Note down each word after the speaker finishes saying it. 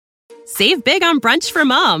Save big on brunch for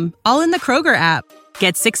mom, all in the Kroger app.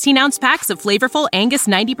 Get 16-ounce packs of flavorful Angus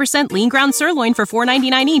 90% lean ground sirloin for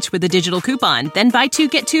 $4.99 each with a digital coupon. Then buy 2,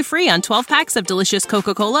 get 2 free on 12 packs of delicious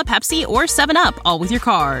Coca-Cola, Pepsi, or 7-Up, all with your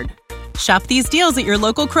card. Shop these deals at your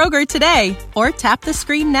local Kroger today, or tap the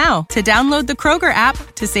screen now to download the Kroger app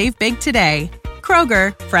to save big today.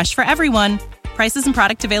 Kroger, fresh for everyone. Prices and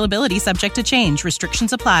product availability subject to change.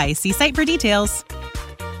 Restrictions apply. See site for details.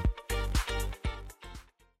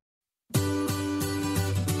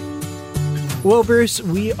 Well, Bruce,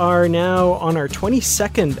 we are now on our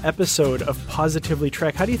 22nd episode of Positively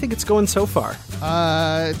Trek. How do you think it's going so far?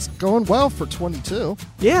 It's going well for 22.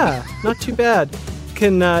 Yeah, not too bad.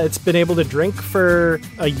 It's been able to drink for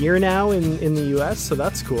a year now in the U.S., so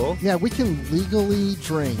that's cool. Yeah, we can legally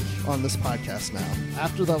drink on this podcast now.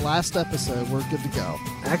 After the last episode, we're good to go.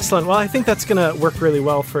 Excellent. Well, I think that's going to work really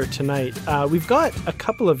well for tonight. We've got a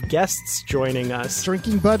couple of guests joining us.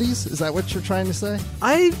 Drinking buddies? Is that what you're trying to say?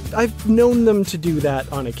 I've known them to do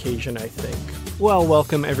that on occasion, I think. Well,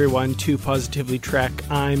 welcome everyone to Positively Trek.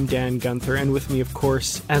 I'm Dan Gunther, and with me, of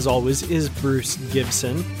course, as always, is Bruce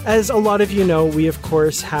Gibson. As a lot of you know, we, of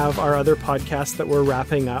course, have our other podcast that we're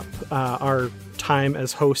wrapping up our time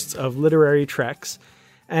as hosts of Literary Treks.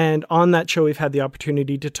 And on that show, we've had the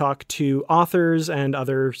opportunity to talk to authors and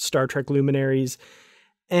other Star Trek luminaries.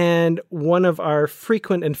 And one of our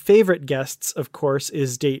frequent and favorite guests, of course,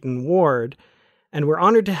 is Dayton Ward. And we're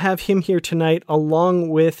honored to have him here tonight, along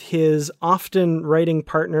with his often writing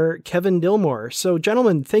partner, Kevin Dillmore. So,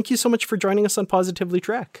 gentlemen, thank you so much for joining us on Positively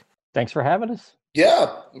Trek. Thanks for having us.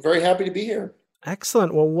 Yeah, I'm very happy to be here.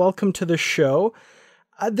 Excellent. Well, welcome to the show.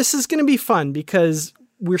 This is going to be fun because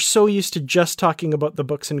we're so used to just talking about the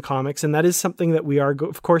books and comics, and that is something that we are,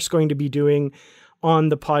 of course, going to be doing on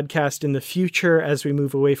the podcast in the future as we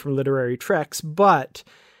move away from Literary Treks. But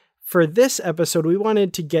for this episode, we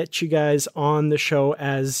wanted to get you guys on the show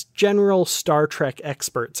as general Star Trek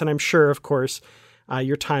experts. And I'm sure, of course,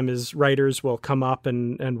 your time as writers will come up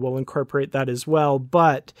and we'll incorporate that as well.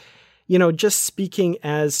 But, you know, just speaking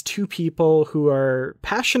as two people who are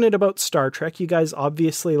passionate about Star Trek, you guys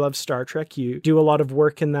obviously love Star Trek. You do a lot of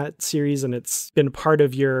work in that series, and it's been part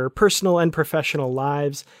of your personal and professional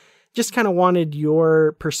lives. Just kind of wanted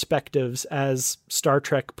your perspectives as Star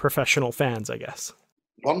Trek professional fans, I guess.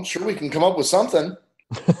 Well, I'm sure we can come up with something.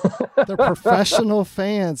 They're professional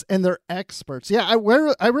fans and they're experts. Yeah,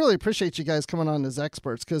 I really appreciate you guys coming on as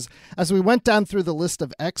experts, because as we went down through the list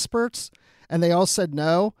of experts and they all said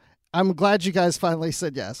no, I'm glad you guys finally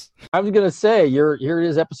said yes. I was going to say, here it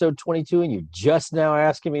is, episode 22, and you're just now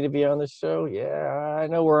asking me to be on this show? Yeah, I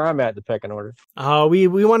know where I'm at in the pecking order. We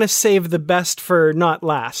want to save the best for not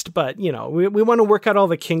last, but, you know, we want to work out all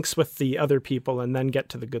the kinks with the other people and then get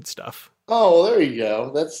to the good stuff. Oh, there you go.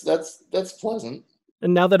 That's pleasant.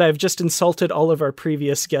 And now that I've just insulted all of our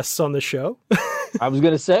previous guests on the show. I was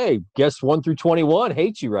going to say, guests 1 through 21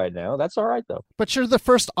 hate you right now. That's all right, though. But you're the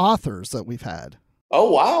first authors that we've had.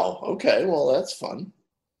 Oh, wow. Okay. Well, that's fun.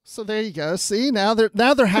 So there you go. See, now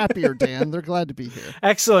they're happier, Dan. They're glad to be here.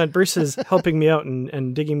 Excellent. Bruce is helping me out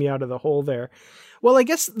and digging me out of the hole there. Well, I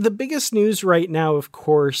guess the biggest news right now, of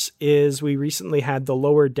course, is we recently had the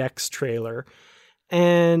Lower Decks trailer.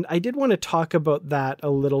 And I did want to talk about that a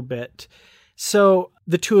little bit. So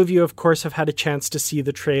the two of you, of course, have had a chance to see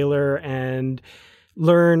the trailer and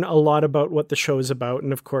learn a lot about what the show is about.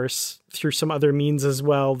 And of course, through some other means as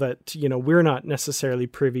well that, you know, we're not necessarily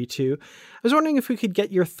privy to. I was wondering if we could get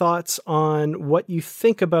your thoughts on what you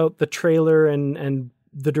think about the trailer and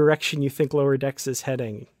the direction you think Lower Decks is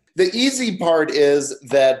heading. The easy part is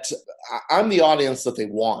that I'm the audience that they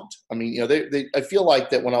want. I mean, you know, I feel like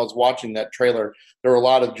that when I was watching that trailer, there were a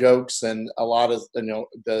lot of jokes and a lot of, you know,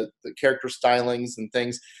 the character stylings and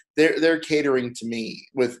things. They're catering to me.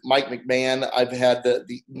 With Mike McMahon, I've had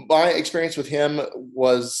my experience with him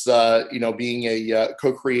was, you know, being a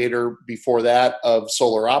co-creator before that of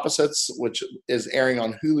Solar Opposites, which is airing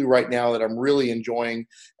on Hulu right now that I'm really enjoying.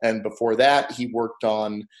 And before that, he worked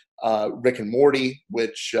on Rick and Morty,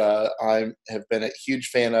 which I have been a huge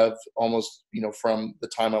fan of almost, you know, from the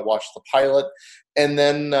time I watched the pilot. And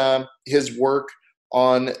then his work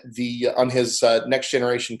on his Next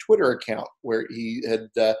Generation Twitter account, where he had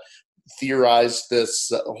theorized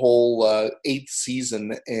this whole 8th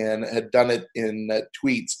season and had done it in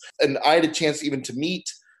tweets. And I had a chance even to meet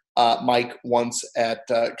Mike once at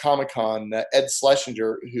Comic-Con. Ed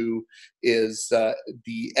Schlesinger, who is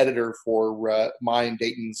the editor for my and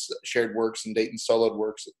Dayton's shared works and Dayton's soloed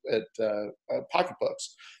works at Pocket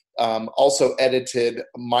Books, also edited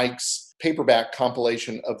Mike's paperback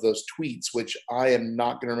compilation of those tweets, which I am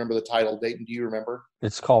not going to remember the title. Dayton, do you remember?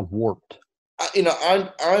 It's called Warped.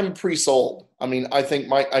 I'm pre-sold. I mean, I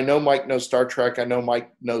think I know Mike knows Star Trek. I know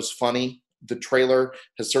Mike knows funny. The trailer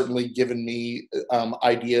has certainly given me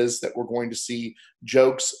ideas that we're going to see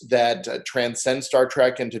jokes that transcend Star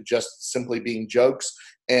Trek into just simply being jokes,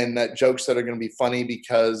 and that jokes that are going to be funny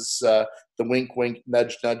because the wink, wink,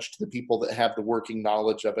 nudge, nudge to the people that have the working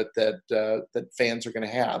knowledge of it that fans are going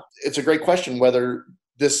to have. It's a great question whether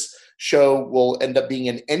this show will end up being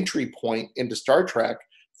an entry point into Star Trek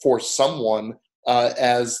for someone,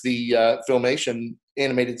 as the Filmation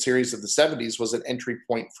animated series of the 70s was an entry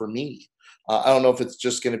point for me. I don't know if it's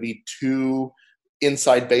just going to be too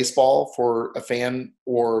inside baseball for a fan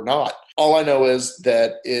or not. All I know is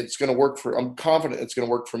that it's going to work I'm confident it's going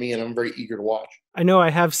to work for me, and I'm very eager to watch. I know I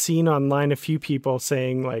have seen online a few people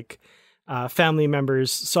saying like family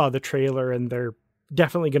members saw the trailer and they're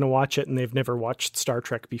definitely going to watch it and they've never watched Star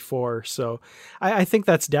Trek before. So I think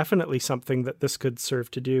that's definitely something that this could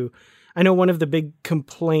serve to do. I know one of the big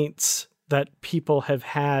complaints that people have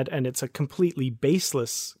had, and it's a completely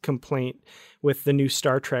baseless complaint with the new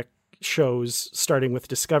Star Trek shows, starting with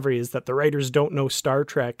Discovery, is that the writers don't know Star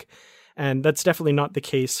Trek. And that's definitely not the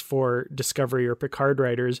case for Discovery or Picard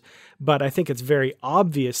writers, but I think it's very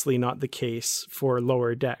obviously not the case for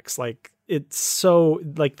Lower Decks. Like, it's so,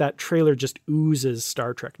 like, that trailer just oozes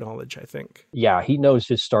Star Trek knowledge, I think. Yeah, he knows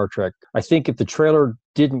his Star Trek. I think if the trailer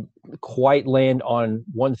didn't quite land on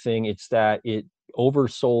one thing, it's that it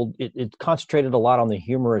oversold, it concentrated a lot on the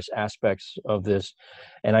humorous aspects of this.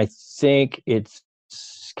 And I think it's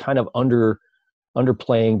kind of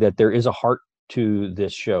underplaying that there is a heart to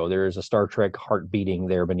this show. There is a Star Trek heart beating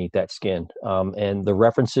there beneath that skin. And the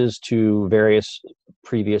references to various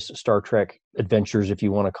previous Star Trek adventures, if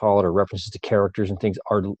you want to call it, or references to characters and things,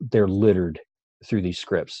 they're littered through these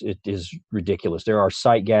scripts. It is ridiculous. There are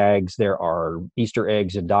sight gags, there are Easter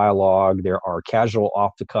eggs in dialogue, there are casual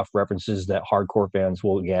off-the-cuff references that hardcore fans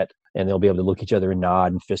will get, and they'll be able to look each other and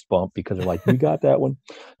nod and fist bump because they're like, "You got that one?"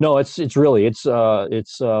 No, it's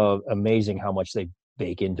amazing how much they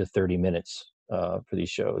bake into 30 minutes for these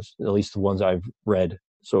shows, at least the ones I've read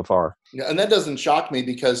so far. Yeah, and that doesn't shock me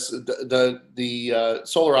because the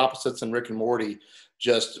solar opposites in Rick and Morty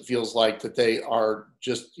just feels like that they are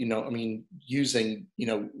just, using,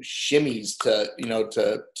 shimmies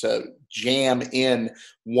to jam in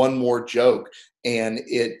one more joke. And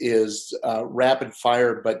it is rapid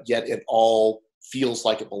fire, but yet it all feels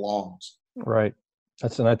like it belongs. Right.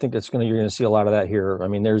 And I think you're going to see a lot of that here. I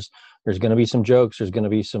mean, there's going to be some jokes. There's going to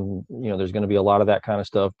be some, there's going to be a lot of that kind of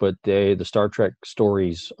stuff, but the Star Trek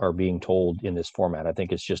stories are being told in this format. I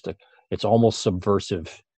think it's almost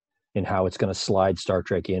subversive in how it's going to slide Star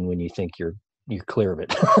Trek in when you think you're clear of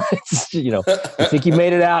it. You think you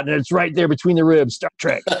made it out and it's right there between the ribs, Star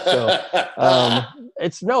Trek. So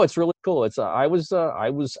it's really cool. I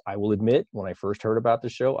will admit, when I first heard about the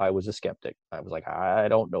show, I was a skeptic. I was like, I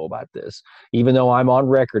don't know about this, even though I'm on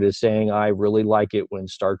record as saying I really like it when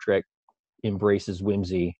Star Trek embraces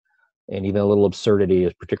whimsy and even a little absurdity,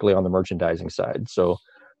 particularly on the merchandising side. So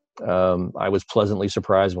I was pleasantly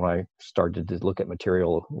surprised when I started to look at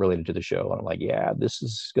material related to the show. And I'm like, yeah, this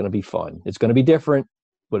is going to be fun. It's going to be different,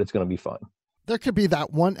 but it's going to be fun. There could be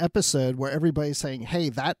that one episode where everybody's saying, hey,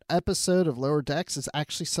 that episode of Lower Decks is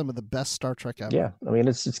actually some of the best Star Trek ever. Yeah. I mean,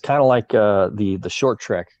 it's kind of like the short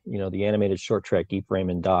trek, the animated short trek, Ephraim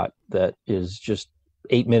and Dot, that is just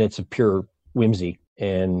 8 minutes of pure whimsy.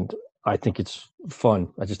 And I think it's fun.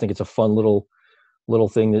 I just think it's a fun little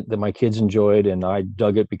thing that my kids enjoyed, and I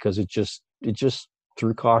dug it because it just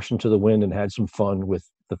threw caution to the wind and had some fun with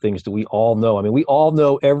the things that we all know. I mean, we all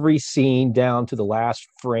know every scene down to the last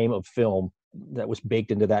frame of film that was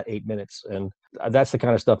baked into that 8 minutes, and that's the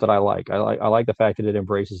kind of stuff that I like. I like the fact that it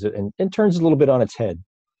embraces it and turns it a little bit on its head.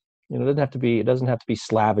 It doesn't have to be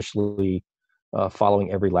slavishly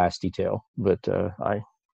following every last detail, but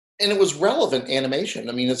And it was relevant animation.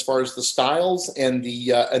 I mean, as far as the styles and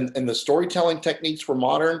the and the storytelling techniques were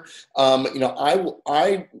modern. I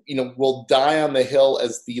will die on the hill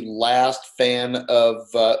as the last fan of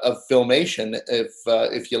Filmation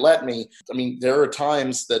if you let me. I mean, there are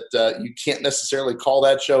times that you can't necessarily call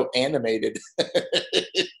that show animated.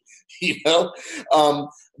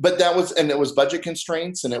 But it was budget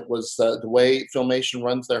constraints, and it was the way Filmation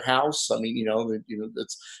runs their house. I mean, we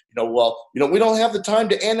don't have the time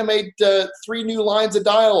to animate 3 new lines of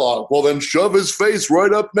dialogue. Well, then shove his face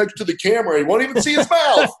right up next to the camera. He won't even see his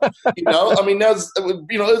mouth. I mean,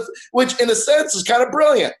 which in a sense is kind of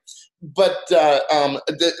brilliant. But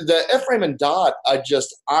the Ephraim and Dot,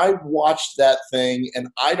 I watched that thing, and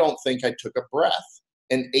I don't think I took a breath.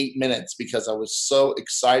 in 8 minutes because I was so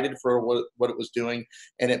excited for what it was doing,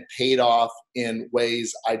 and it paid off in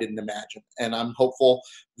ways I didn't imagine. And I'm hopeful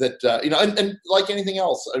that, and like anything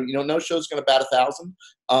else, no show's going to bat 1,000,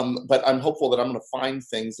 but I'm hopeful that I'm going to find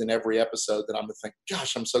things in every episode that I'm going to think,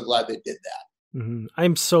 gosh, I'm so glad they did that. Mm-hmm.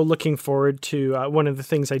 I'm so looking forward to one of the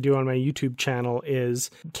things I do on my YouTube channel is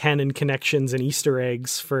canon connections and Easter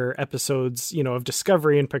eggs for episodes, of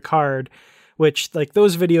Discovery and Picard, which like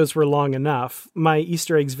those videos were long enough. My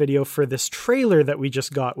Easter eggs video for this trailer that we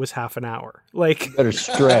just got was half an hour. Like, you better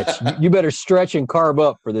stretch. You better stretch and carb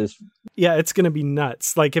up for this. Yeah, it's going to be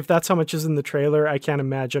nuts. Like if that's how much is in the trailer, I can't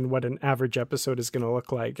imagine what an average episode is going to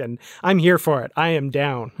look like. And I'm here for it. I am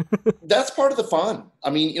down. That's part of the fun.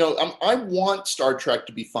 I mean, I want Star Trek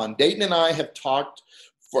to be fun. Dayton and I have talked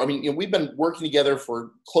we've been working together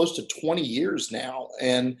for close to 20 years now.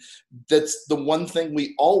 And that's the one thing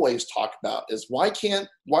we always talk about is why can't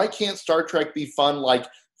Star Trek be fun like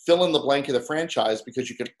fill in the blank of the franchise, because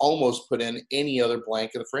you can almost put in any other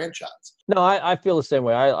blank of the franchise. No, I feel the same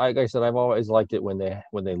way. Like I said, I've always liked it when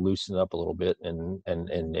they loosen up a little bit and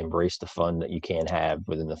embrace the fun that you can have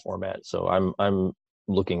within the format. So I'm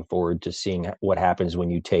looking forward to seeing what happens when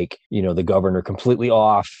you take, the governor completely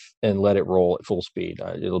off and let it roll at full speed.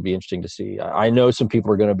 It'll be interesting to see. I know some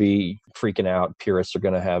people are going to be freaking out. Purists are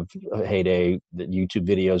going to have a heyday. The YouTube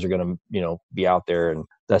videos are going to, be out there, and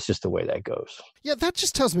that's just the way that goes. Yeah, that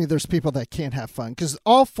just tells me there's people that can't have fun, because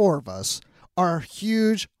all four of us are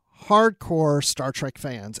huge hardcore Star Trek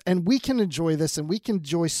fans, and we can enjoy this, and we can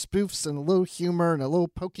enjoy spoofs and a little humor and a little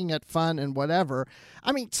poking at fun and whatever.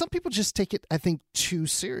 I mean, some people just take it, I think, too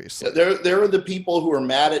seriously. There are the people who are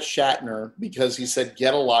mad at Shatner because he said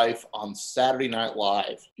 "get a life" on Saturday Night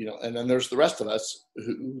Live, and then there's the rest of us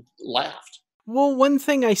who laughed. Well, one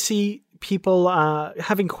thing I see people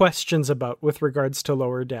having questions about with regards to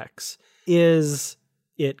Lower Decks is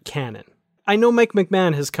it canon? I know Mike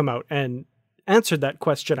McMahon has come out and answered that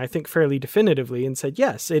question, I think, fairly definitively and said,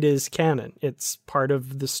 yes, it is canon. It's part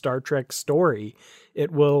of the Star Trek story.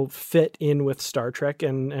 It will fit in with Star Trek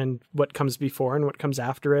and what comes before and what comes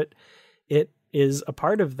after it. It is a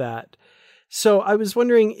part of that. So I was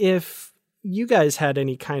wondering if you guys had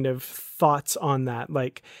any kind of thoughts on that.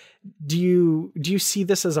 Like, do you see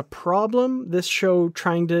this as a problem, this show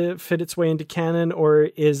trying to fit its way into canon, or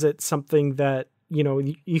is it something that,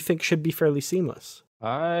 you think should be fairly seamless?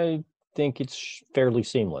 I think it's fairly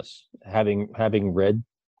seamless. Having read,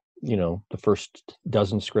 the first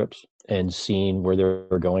dozen scripts and seen where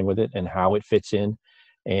they're going with it and how it fits in,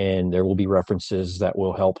 and there will be references that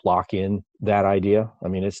will help lock in that idea. I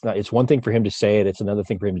mean, it's one thing for him to say it, it's another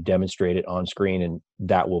thing for him to demonstrate it on screen, and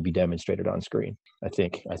that will be demonstrated on screen. I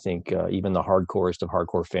think even the hardcorest of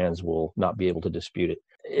hardcore fans will not be able to dispute it.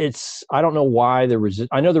 I don't know why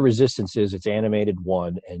I know the resistance is it's animated,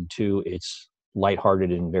 one, and two, it's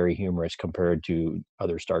lighthearted and very humorous compared to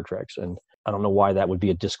other Star Treks. And I don't know why that would be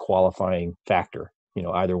a disqualifying factor,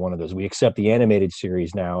 either one of those. We accept the animated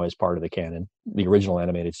series now as part of the canon, the original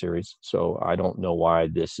animated series. So I don't know why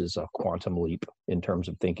this is a quantum leap in terms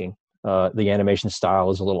of thinking. The animation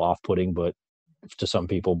style is a little off-putting, but to some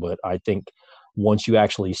people, but I think once you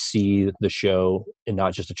actually see the show and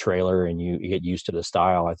not just a trailer and you get used to the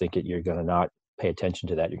style, I think you're going to not pay attention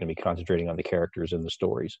to that. You're going to be concentrating on the characters and the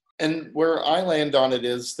stories. And where I land on it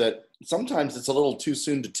is that sometimes it's a little too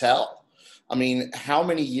soon to tell. I mean, how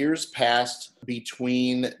many years passed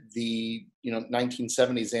between the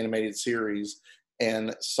 1970s animated series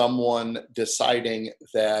and someone deciding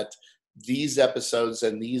that these episodes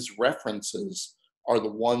and these references are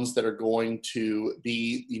the ones that are going to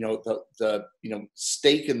be the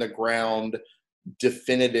stake in the ground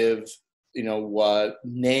definitive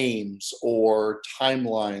names or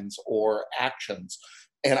timelines or actions.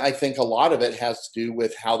 And I think a lot of it has to do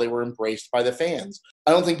with how they were embraced by the fans.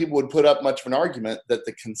 I don't think people would put up much of an argument that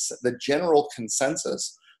the general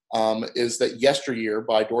consensus is that Yesteryear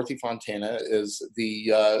by Dorothy Fontana is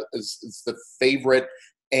the favorite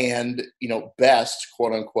and best,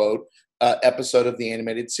 quote unquote, episode of the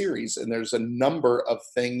animated series. And there's a number of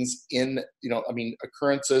things in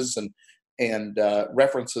occurrences and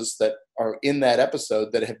references that are in that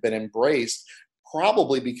episode that have been embraced,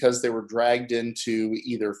 probably because they were dragged into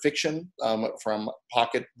either fiction from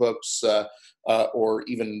pocket books or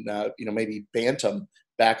even maybe Bantam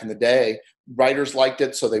back in the day. Writers liked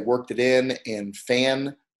it, so they worked it in, and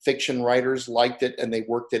fan fiction writers liked it and they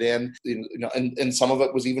worked it in, and some of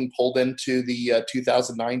it was even pulled into the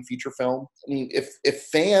 2009 feature film. I mean, if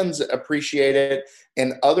fans appreciate it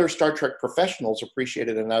and other Star Trek professionals appreciate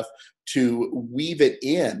it enough to weave it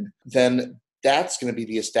in, then that's going to be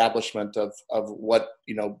the establishment of what,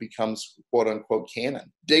 becomes quote unquote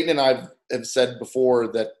canon. Dayton and I have said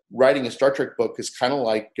before that writing a Star Trek book is kind of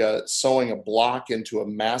like sewing a block into a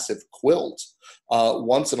massive quilt.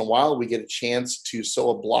 Once in a while, we get a chance to sew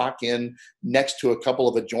a block in next to a couple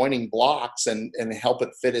of adjoining blocks and help it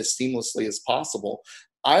fit as seamlessly as possible.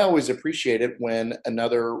 I always appreciate it when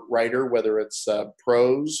another writer, whether it's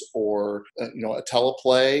prose or a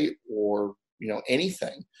teleplay or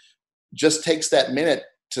anything, just takes that minute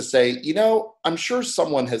to say, I'm sure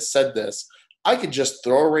someone has said this. I could just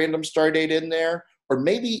throw a random star date in there, or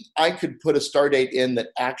maybe I could put a star date in that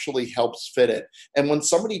actually helps fit it. And when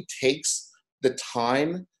somebody takes the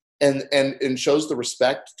time and shows the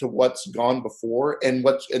respect to what's gone before and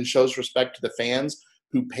shows respect to the fans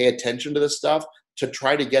who pay attention to this stuff to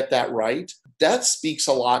try to get that right, that speaks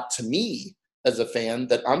a lot to me as a fan,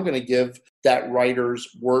 that I'm going to give that writer's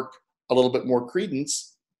work a little bit more credence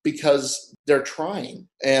because they're trying.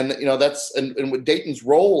 And that's and with Dayton's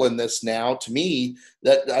role in this now, to me,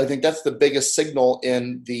 that I think that's the biggest signal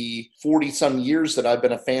in the 40 some years that I've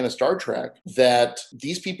been a fan of Star Trek, that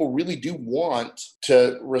these people really do want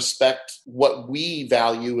to respect what we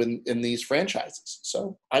value in these franchises.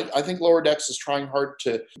 So I think Lower Decks is trying hard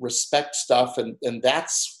to respect stuff, and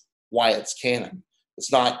that's why it's canon.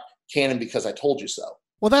 It's not canon because I told you so.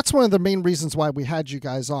 Well, that's one of the main reasons why we had you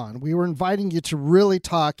guys on. We were inviting you to really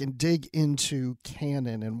talk and dig into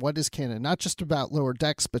canon and what is canon, not just about Lower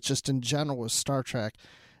Decks, but just in general with Star Trek.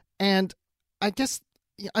 And I guess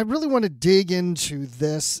I really want to dig into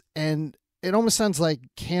this, and it almost sounds like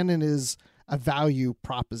canon is a value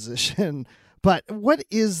proposition. But what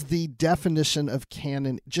is the definition of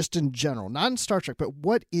canon just in general? Not in Star Trek, but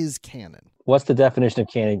what is canon? What's the definition of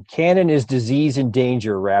canon? Canon is disease and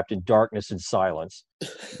danger wrapped in darkness and silence.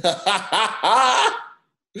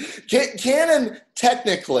 Canon,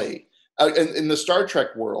 technically, in the Star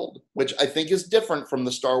Trek world, which I think is different from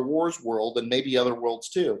the Star Wars world and maybe other worlds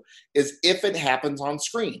too, is if it happens on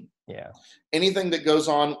screen. Yeah. Anything that goes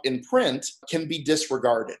on in print can be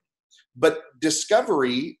disregarded. But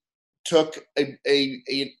Discovery took an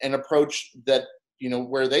approach that,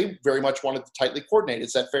 where they very much wanted to tightly coordinate.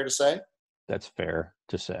 Is that fair to say? That's fair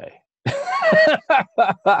to say.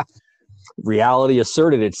 Reality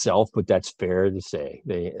asserted itself, but that's fair to say.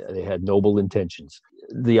 They had noble intentions.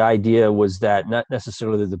 The idea was that not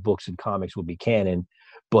necessarily that the books and comics would be canon,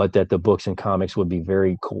 but that the books and comics would be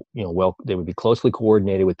very, they would be closely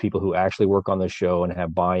coordinated with people who actually work on the show and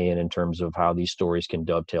have buy-in in terms of how these stories can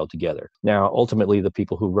dovetail together. Now, ultimately, the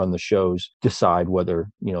people who run the shows decide whether,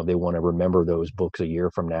 they want to remember those books a year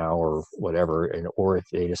from now or whatever, or if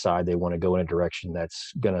they decide they want to go in a direction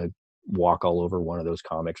that's going to walk all over one of those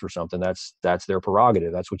comics or something. That's their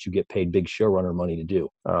prerogative. That's what you get paid big showrunner money to do.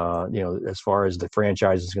 As far as the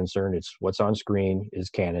franchise is concerned, it's what's on screen is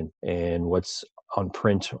canon, and what's on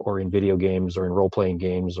print or in video games or in role-playing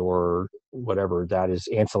games or whatever, that is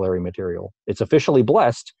ancillary material. It's officially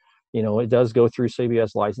blessed. It does go through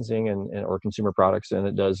CBS licensing and or consumer products, and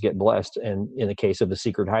it does get blessed. And in the case of the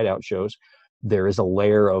Secret Hideout shows, there is a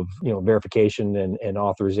layer of, verification and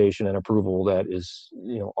authorization and approval that is,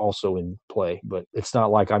 also in play. But it's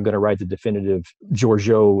not like I'm going to write the definitive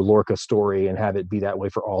Georgiou Lorca story and have it be that way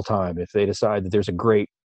for all time. If they decide that there's a great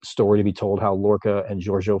story to be told how Lorca and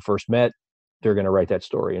Georgiou first met, they're going to write that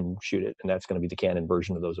story and shoot it. And that's going to be the canon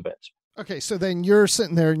version of those events. Okay. So then you're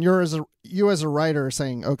sitting there and you as a writer are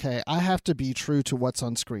saying, okay, I have to be true to what's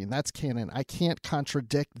on screen. That's canon. I can't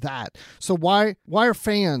contradict that. So why are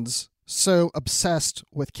fans so obsessed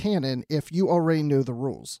with canon if you already know the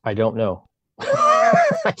rules? I don't know.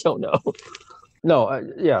 I don't know. No,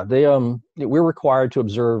 we're required to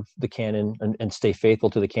observe the canon and stay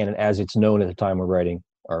faithful to the canon as it's known at the time we're writing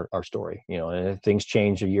our story. And if things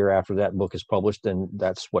change a year after that book is published, then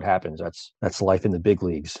that's what happens. That's life in the big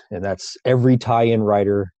leagues. And that's every tie-in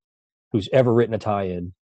writer who's ever written a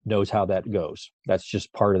tie-in knows how that goes. That's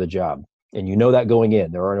just part of the job. And that going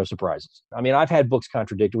in, there are no surprises. I mean, I've had books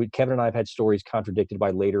contradicted. Kevin and I have had stories contradicted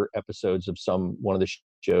by later episodes of one of the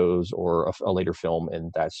shows or a later film, and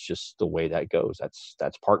that's just the way that goes.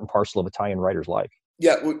 That's part and parcel of a tie-in writer's life.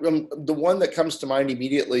 Yeah, the one that comes to mind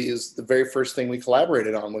immediately is the very first thing we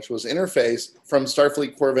collaborated on, which was Interface from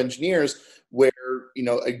Starfleet Corps of Engineers, where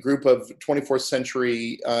a group of 24th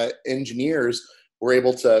century engineers were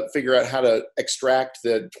able to figure out how to extract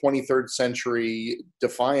the 23rd century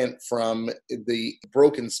Defiant from the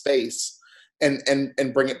broken space and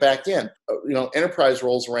bring it back in. Enterprise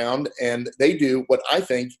rolls around and they do what I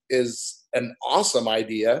think is an awesome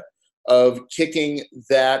idea, of kicking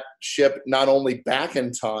that ship not only back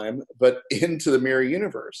in time, but into the mirror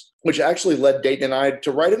universe, which actually led Dayton and I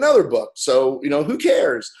to write another book. So, who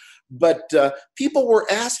cares? But people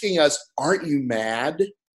were asking us, aren't you mad?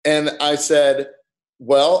 And I said,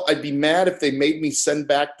 well, I'd be mad if they made me send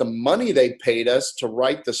back the money they paid us to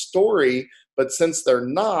write the story. But since they're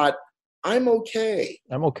not, I'm okay.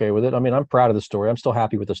 I'm okay with it. I mean, I'm proud of the story. I'm still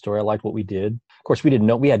happy with the story. I liked what we did. Of course, we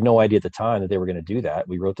had no idea at the time that they were going to do that.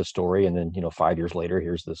 We wrote the story, and then, 5 years later,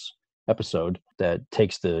 here's this episode that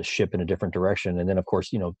takes the ship in a different direction. And then, of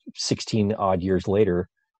course, 16 odd years later,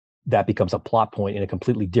 that becomes a plot point in a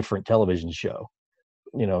completely different television show.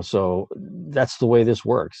 So that's the way this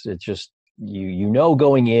works. It's just,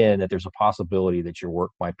 going in that there's a possibility that your work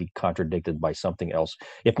might be contradicted by something else.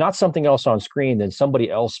 If not something else on screen, then somebody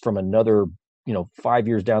else from another, 5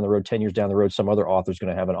 years down the road, 10 years down the road, some other author is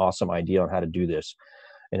going to have an awesome idea on how to do this.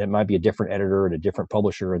 And it might be a different editor and a different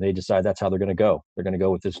publisher, and they decide that's how they're going to go. They're going to go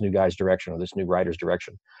with this new guy's direction or this new writer's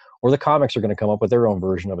direction. Or the comics are going to come up with their own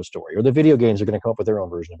version of a story, or the video games are going to come up with their own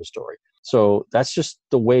version of a story. So that's just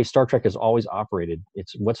the way Star Trek has always operated.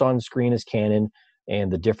 It's what's on screen is canon,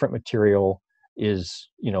 and the different material is,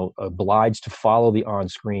 obliged to follow the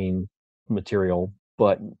on-screen material,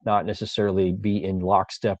 but not necessarily be in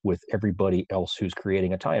lockstep with everybody else who's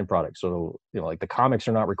creating a tie-in product. So, like the comics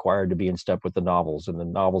are not required to be in step with the novels, and the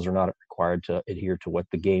novels are not required to adhere to what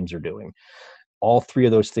the games are doing. All three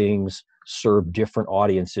of those things serve different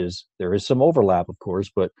audiences. There is some overlap, of course,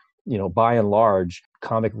 but by and large,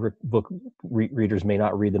 comic book readers may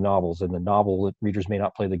not read the novels, and the novel readers may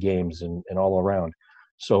not play the games, and all around.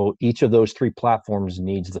 So each of those three platforms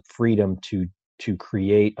needs the freedom to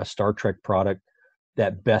create a Star Trek product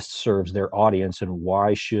that best serves their audience. And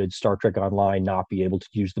why should Star Trek Online not be able to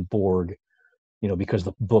use the Borg, because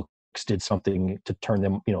the books did something to turn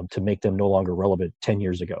them, to make them no longer relevant 10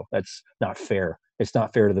 years ago? That's not fair. It's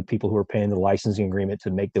not fair to the people who are paying the licensing agreement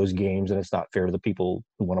to make those games, and it's not fair to the people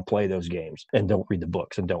who want to play those games and don't read the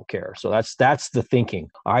books and don't care. So that's the thinking.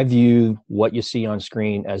 I view what you see on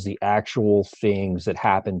screen as the actual things that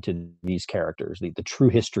happen to these characters, the true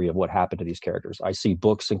history of what happened to these characters. I see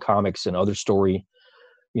books and comics and other story,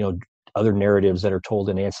 other narratives that are told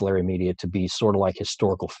in ancillary media to be sort of like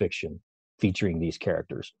historical fiction featuring these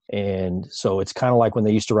characters. And so it's kind of like when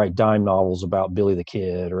they used to write dime novels about Billy the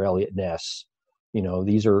Kid or Elliot Ness.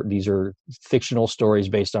 These are fictional stories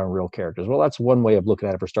based on real characters. Well, that's one way of looking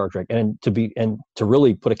at it for Star Trek. And to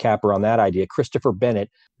really put a capper on that idea, Christopher Bennett,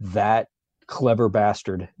 that clever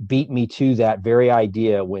bastard, beat me to that very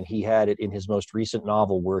idea when he had it in his most recent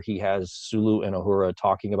novel, where he has Sulu and Uhura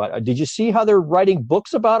talking about, did you see how they're writing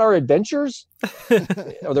books about our adventures?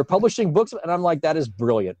 Or they're publishing books? And I'm like, that is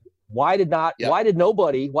brilliant. Why did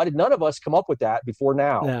none of us come up with that before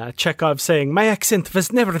now? Yeah, Chekhov saying, my accent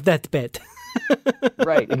was never that bad.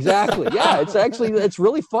 Right, exactly. Yeah, it's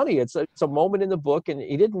really funny. It's a moment in the book, and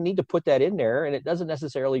he didn't need to put that in there, and it doesn't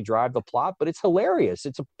necessarily drive the plot, but it's hilarious.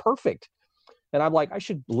 It's perfect. And I'm like, I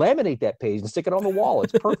should laminate that page and stick it on the wall.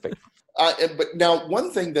 It's perfect. But now, one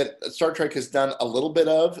thing that Star Trek has done a little bit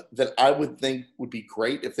of that I would think would be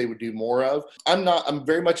great if they would do more of. I'm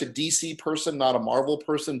very much a DC person, not a Marvel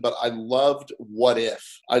person, but I loved What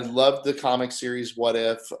If. I loved the comic series What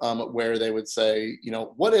If, where they would say,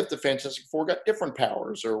 what if the Fantastic Four got different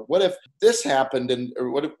powers? Or what if this happened? Or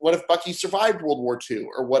what if Bucky survived World War II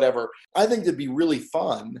or whatever? I think it'd be really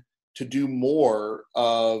fun to do more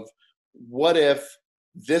of what if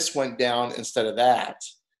this went down instead of that,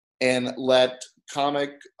 and let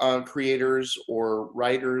comic creators or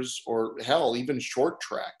writers, or hell, even short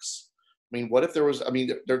treks. I mean, what if there was,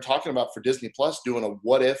 they're talking about for Disney Plus doing a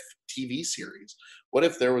what if TV series. What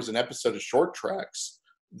if there was an episode of Short Treks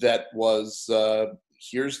that was,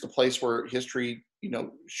 here's the place where history,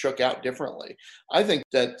 shook out differently. I think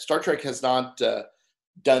that Star Trek has not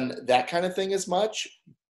done that kind of thing as much,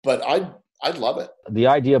 but I'd love it. The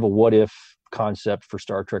idea of a what if concept for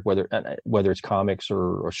Star Trek, whether it's comics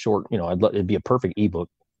or short, it'd be a perfect ebook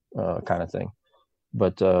kind of thing.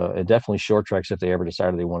 But it definitely Short Treks if they ever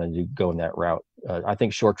decided they wanted to go in that route. I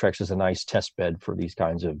think Short Treks is a nice test bed for these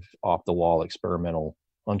kinds of off the wall, experimental,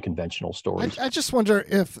 unconventional stories. I just wonder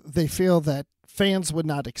if they feel that fans would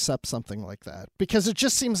not accept something like that, because it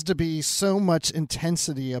just seems to be so much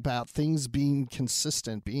intensity about things being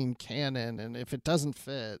consistent, being canon, and if it doesn't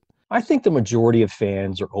fit. I think the majority of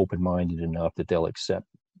fans are open-minded enough that they'll accept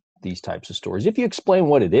these types of stories. If you explain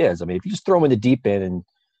what it is, if you just throw them in the deep end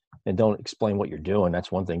and don't explain what you're doing,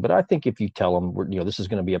 that's one thing. But I think if you tell them, this is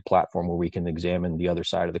going to be a platform where we can examine the other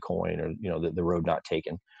side of the coin, or, the road not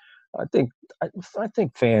taken. I think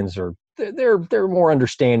fans are, they're more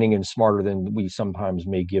understanding and smarter than we sometimes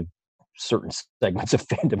may give certain segments of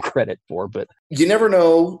fandom credit for. But you never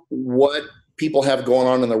know what people have going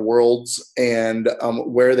on in their worlds and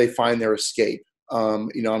where they find their escape.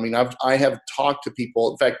 I have talked to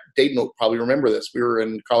people. In fact, Dayton will probably remember this. We were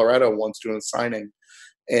in Colorado once doing a signing,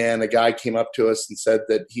 and a guy came up to us and said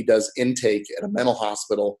that he does intake at a mental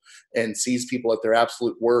hospital and sees people at their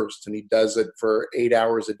absolute worst. And he does it for 8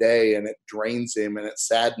 hours a day, and it drains him and it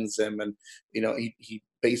saddens him. And, he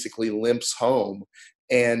basically limps home.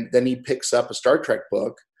 And then he picks up a Star Trek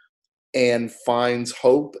book and finds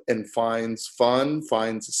hope and finds fun,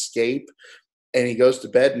 finds escape. And he goes to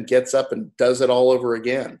bed and gets up and does it all over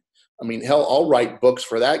again. I mean, hell, I'll write books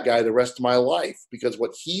for that guy the rest of my life, because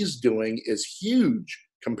what he's doing is huge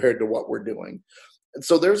compared to what we're doing. And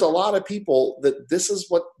so there's a lot of people that this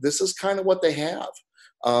is kind of what they have.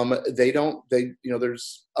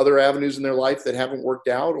 There's other avenues in their life that haven't worked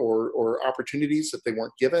out, or opportunities that they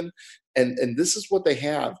weren't given. And this is what they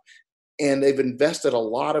have. And they've invested a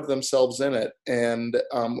lot of themselves in it. And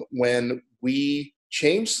when we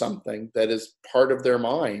change something that is part of their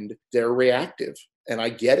mind, they're reactive. And I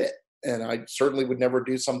get it. And I certainly would never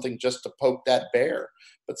do something just to poke that bear.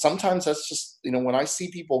 But sometimes that's just, when I see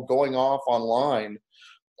people going off online,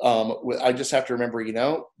 I just have to remember,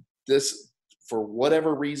 this, for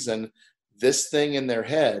whatever reason, this thing in their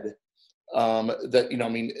head, how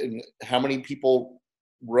many people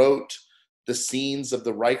wrote the scenes of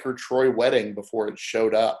the Riker Troy wedding before it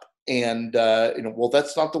showed up? And,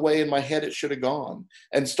 that's not the way in my head it should have gone.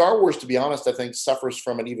 And Star Wars, to be honest, I think suffers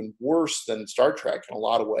from it even worse than Star Trek in a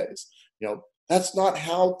lot of ways. That's not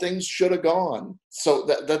how things should have gone. So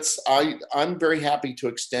I'm very happy to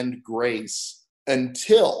extend grace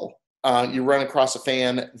until you run across a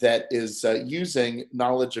fan that is using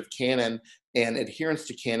knowledge of canon and adherence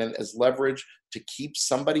to canon as leverage to keep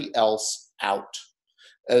somebody else out.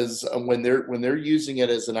 As when they're using it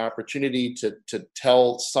as an opportunity to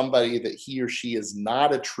tell somebody that he or she is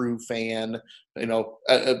not a true fan,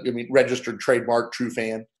 registered trademark true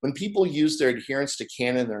fan. When people use their adherence to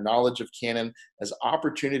canon, their knowledge of canon, as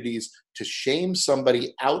opportunities to shame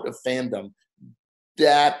somebody out of fandom,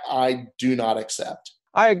 that I do not accept.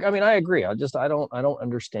 I agree. I don't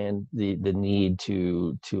understand the need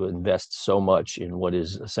to invest so much in what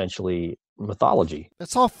is essentially mythology.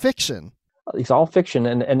 It's all fiction. It's all fiction,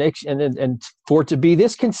 and for it to be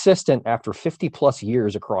this consistent after 50 plus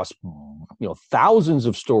years across, thousands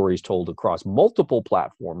of stories told across multiple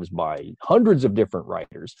platforms by hundreds of different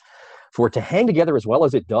writers, for it to hang together as well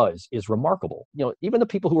as it does is remarkable. Even the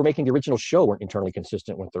people who were making the original show weren't internally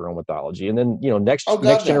consistent with their own mythology, and then next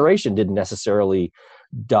generation didn't necessarily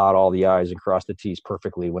dot all the I's and cross the T's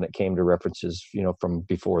perfectly when it came to references, from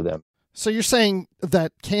before them. So you're saying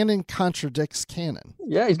that canon contradicts canon?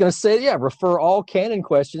 Yeah, he's going to say, refer all canon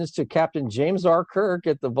questions to Captain James R. Kirk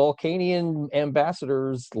at the Vulcanian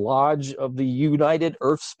Ambassadors Lodge of the United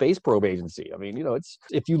Earth Space Probe Agency. I mean, it's,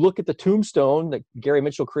 if you look at the tombstone that Gary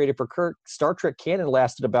Mitchell created for Kirk, Star Trek canon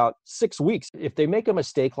lasted about 6 weeks. If they make a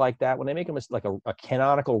mistake like that, when they make a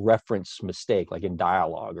canonical reference mistake, like in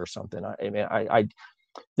dialogue or something,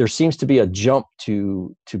 there seems to be a jump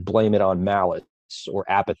to blame it on malice or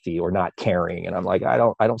apathy or not caring. And I'm like, I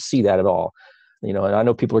don't see that at all. And I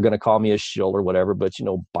know people are going to call me a shill or whatever, but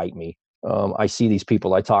bite me. I see these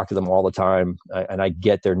people, I talk to them all the time, and I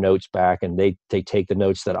get their notes back, and they take the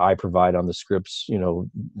notes that I provide on the scripts.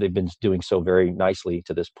 They've been doing so very nicely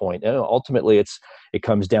to this point. And ultimately it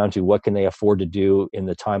comes down to what can they afford to do in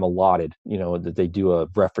the time allotted, that they do a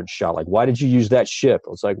reference shot. Like, why did you use that ship?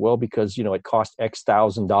 It's like, well, because, it cost X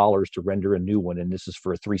 $1,000 to render a new one, and this is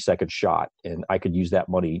for a 3-second shot, and I could use that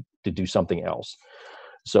money to do something else.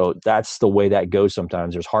 So that's the way that goes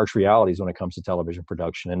sometimes. There's harsh realities when it comes to television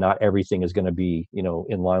production, and not everything is going to be,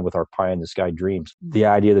 in line with our pie in the sky dreams. The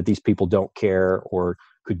idea that these people don't care or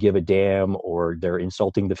could give a damn, or they're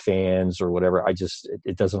insulting the fans or whatever,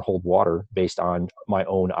 it doesn't hold water based on my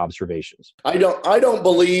own observations. I don't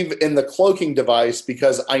believe in the cloaking device,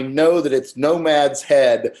 because I know that it's Nomad's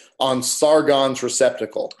head on Sargon's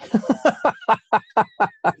receptacle.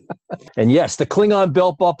 And yes, the Klingon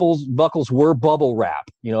belt buckles were bubble wrap.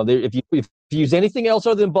 If you use anything else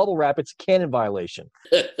other than bubble wrap, it's a canon violation.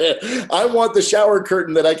 I want the shower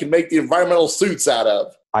curtain that I can make the environmental suits out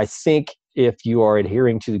of. I think if you are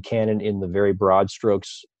adhering to the canon in the very broad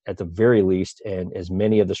strokes, at the very least, and as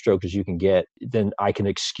many of the strokes as you can get, then I can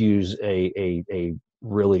excuse a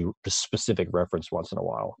really specific reference once in a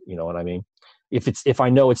while. You know what I mean? If I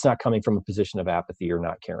know it's not coming from a position of apathy or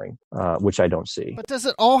not caring, which I don't see. But does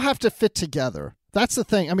it all have to fit together? That's the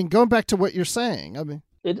thing. I mean, going back to what you're saying, I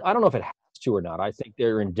don't know if it has to or not. I think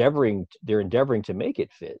they're endeavoring to make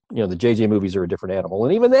it fit. The JJ movies are a different animal,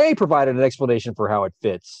 and even they provided an explanation for how it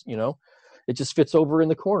fits. It just fits over in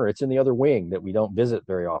the corner. It's in the other wing that we don't visit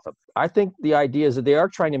very often. I think the idea is that they are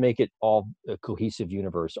trying to make it all a cohesive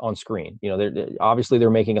universe on screen. They're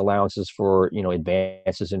making allowances for,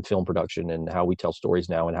 advances in film production and how we tell stories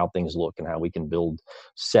now and how things look and how we can build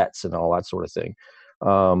sets and all that sort of thing.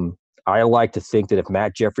 I like to think that if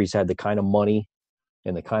Matt Jeffries had the kind of money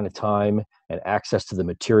and the kind of time and access to the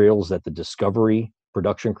materials that the Discovery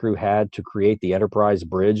production crew had to create the Enterprise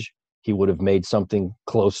bridge, he would have made something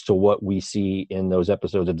close to what we see in those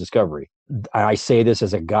episodes of Discovery. I say this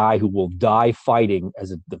as a guy who will die fighting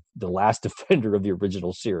as the last defender of the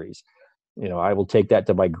original series. I will take that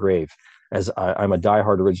to my grave, as I'm a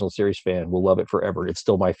diehard original series fan. Will love it forever. It's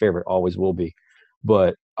still my favorite, always will be.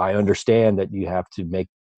 But I understand that you have to make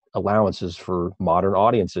allowances for modern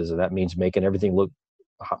audiences, and that means making everything look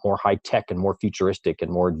more high tech and more futuristic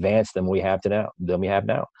and more advanced than we have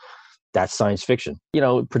now. That's science fiction.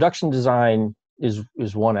 Production design is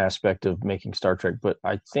one aspect of making Star Trek, but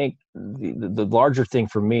I think the larger thing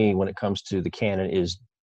for me when it comes to the canon is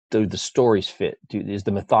the stories fit. Is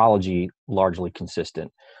the mythology largely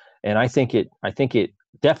consistent? And I think it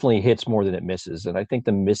definitely hits more than it misses. And I think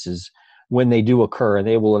the misses, when they do occur, and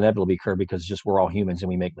they will inevitably occur because just we're all humans and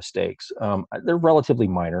we make mistakes, they're relatively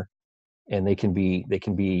minor, and they can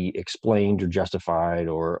be explained or justified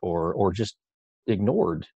or just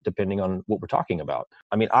ignored depending on what we're talking about.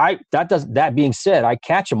 I mean, that being said, I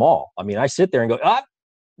catch them all. I mean, I sit there and go,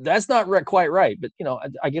 that's not quite right, but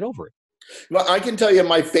I get over it. Well, I can tell you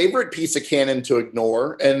my favorite piece of canon to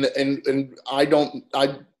ignore, and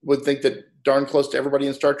I would think that darn close to everybody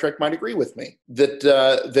in Star Trek might agree with me, that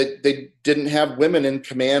they didn't have women in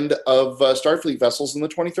command of Starfleet vessels in the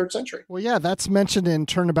 23rd century. Well, yeah, that's mentioned in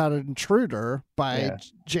Turnabout Intruder by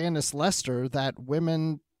Janice Lester, that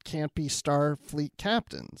women can't be Starfleet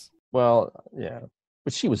captains. Well, yeah,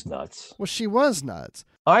 but she was nuts. Well, she was nuts.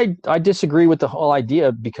 I disagree with the whole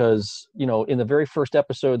idea because, in the very first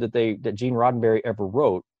episode that Gene Roddenberry ever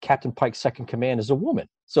wrote, Captain Pike's second command is a woman.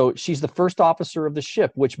 So she's the first officer of the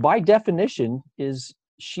ship, which by definition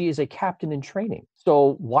she is a captain in training.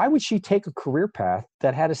 So why would she take a career path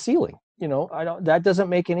that had a ceiling? That doesn't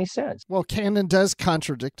make any sense. Well, canon does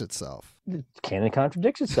contradict itself. Canon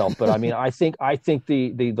contradicts itself, but I mean, I think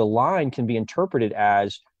the line can be interpreted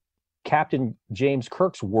as Captain James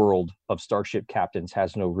Kirk's world of starship captains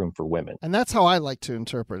has no room for women. And that's how I like to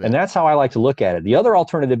interpret it. And that's how I like to look at it. The other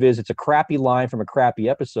alternative is it's a crappy line from a crappy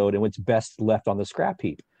episode and it's best left on the scrap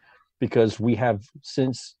heap, because we have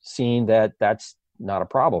since seen that that's not a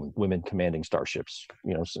problem, women commanding starships.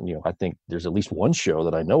 I think there's at least one show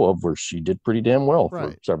that I know of where she did pretty damn well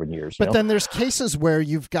for 7 years. But then there's cases where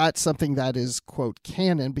you've got something that is, quote,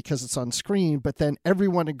 canon because it's on screen, but then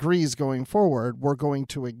everyone agrees going forward, we're going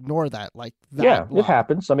to ignore that. Like that. Yeah, it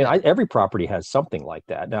happens. I mean, every property has something like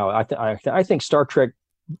that. Now, I think Star Trek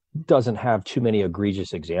doesn't have too many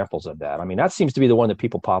egregious examples of that. I mean, that seems to be the one that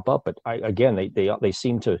people pop up, but they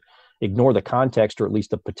seem to ignore the context, or at least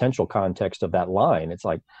the potential context of that line. It's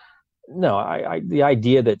like, no, the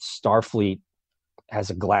idea that Starfleet has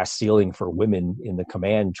a glass ceiling for women in the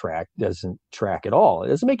command track doesn't track at all. It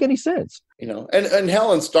doesn't make any sense. And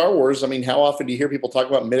hell, in Star Wars, I mean, how often do you hear people talk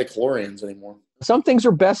about midichlorians anymore? Some things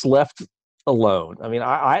are best left alone. I mean,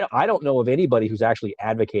 I don't know of anybody who's actually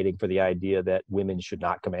advocating for the idea that women should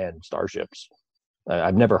not command starships.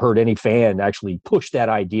 I've never heard any fan actually push that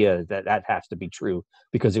idea that has to be true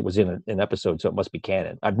because it was in an episode, so it must be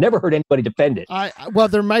canon. I've never heard anybody defend it. Well,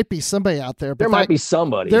 there might be somebody out there. But there might be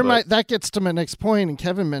somebody. That gets to my next point, and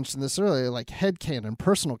Kevin mentioned this earlier, like head canon,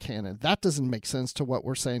 personal canon. That doesn't make sense to what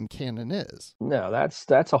we're saying canon is. No,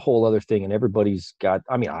 that's a whole other thing, and everybody's got.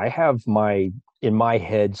 I mean, I have in my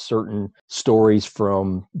head certain stories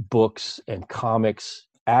from books and comics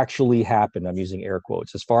actually happened. I'm using air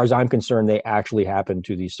quotes. As far as I'm concerned, they actually happened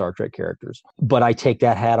to these Star Trek characters. But I take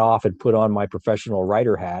that hat off and put on my professional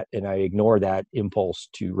writer hat, and I ignore that impulse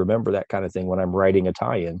to remember that kind of thing when I'm writing a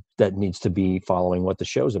tie-in that needs to be following what the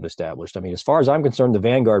shows have established. I mean, as far as I'm concerned, the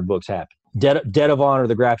Vanguard books happened. Dead of Honor,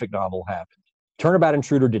 the graphic novel, happened. Turnabout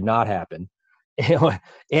Intruder did not happen.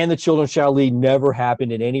 And The Children Shall Lead never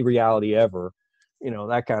happened in any reality ever.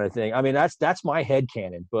 That kind of thing. I mean, that's my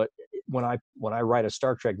headcanon. But when I write a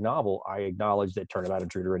Star Trek novel, I acknowledge that Turnabout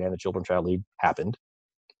Intruder and The Children Shall Lead happened.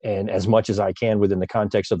 And as much as I can within the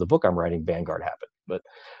context of the book I'm writing, Vanguard happened. But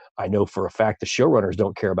I know for a fact the showrunners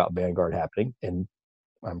don't care about Vanguard happening. And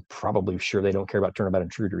I'm probably sure they don't care about Turnabout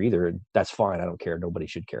Intruder either. And that's fine. I don't care. Nobody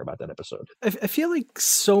should care about that episode. I feel like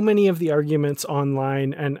so many of the arguments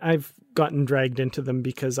online, and I've gotten dragged into them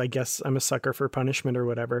because I guess I'm a sucker for punishment or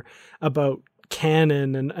whatever, about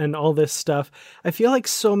canon and all this stuff. I feel like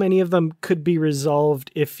so many of them could be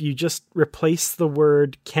resolved if you just replace the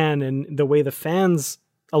word canon the way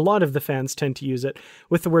a lot of the fans tend to use it,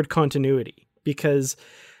 with the word continuity. Because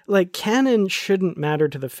like, canon shouldn't matter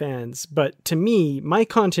to the fans, but to me, my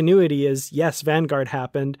continuity is, yes, Vanguard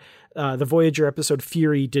happened, the Voyager episode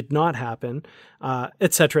Fury did not happen,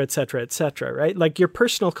 et cetera, et cetera, et cetera, right? Like, your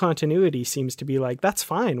personal continuity seems to be like, that's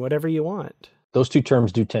fine, whatever you want. Those two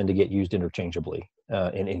terms do tend to get used interchangeably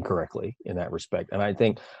and incorrectly in that respect. And I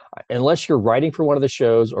think unless you're writing for one of the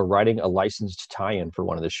shows or writing a licensed tie-in for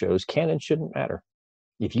one of the shows, canon shouldn't matter.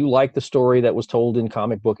 If you like the story that was told in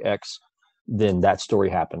comic book X, then that story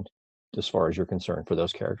happened as far as you're concerned for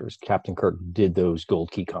those characters. Captain Kirk did those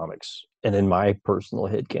Gold Key comics. And in my personal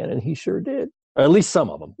headcanon, he sure did. Or at least some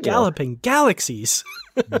of them. Galloping galaxies.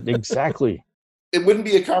 Exactly. It wouldn't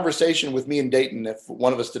be a conversation with me and Dayton if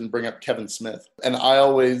one of us didn't bring up Kevin Smith. And I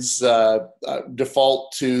always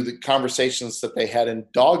default to the conversations that they had in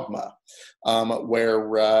Dogma,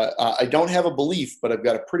 where I don't have a belief, but I've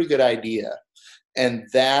got a pretty good idea. And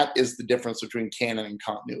that is the difference between canon and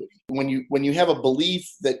continuity. When you have a belief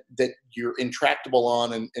that you're intractable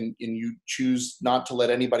on and you choose not to let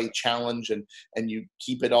anybody challenge and you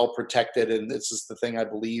keep it all protected and this is the thing I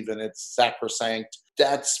believe and it's sacrosanct,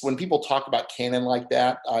 that's when people talk about canon like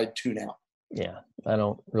that, I tune out. Yeah, I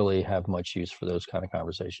don't really have much use for those kind of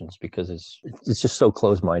conversations because it's just so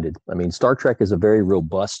close-minded. I mean, Star Trek is a very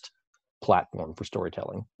robust platform for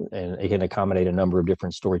storytelling, and it can accommodate a number of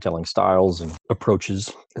different storytelling styles and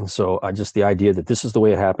approaches. And so the idea that this is the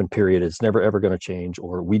way it happened, period, it's never ever going to change,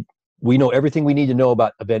 or we know everything we need to know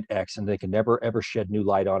about event X and they can never ever shed new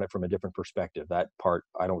light on it from a different perspective. That part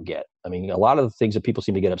I don't get. I mean, a lot of the things that people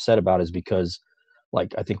seem to get upset about is because,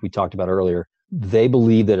 like I think we talked about earlier, they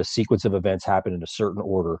believe that a sequence of events happened in a certain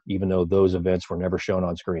order, even though those events were never shown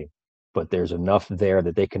on screen. But there's enough there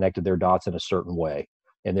that they connected their dots in a certain way.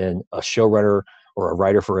 And then a showrunner or a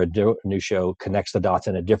writer for a new show connects the dots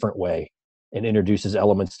in a different way and introduces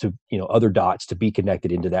elements to, other dots to be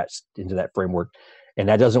connected into that framework. And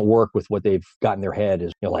that doesn't work with what they've got in their head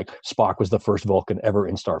is, like Spock was the first Vulcan ever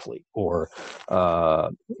in Starfleet, or,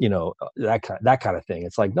 that kind of thing.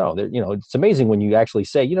 It's like, no, it's amazing when you actually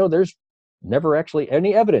say, there's never actually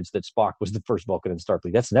any evidence that Spock was the first Vulcan in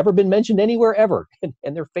Starfleet. That's never been mentioned anywhere ever.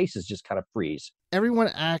 And their faces just kind of freeze. Everyone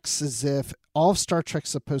acts as if all of Star Trek's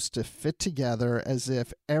supposed to fit together, as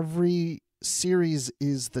if every series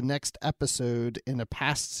is the next episode in a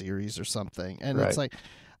past series or something. And right. It's like,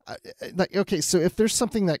 okay, so if there's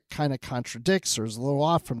something that kind of contradicts or is a little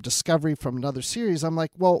off from Discovery from another series, I'm like,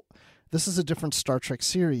 well, this is a different Star Trek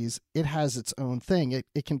series. It has its own thing.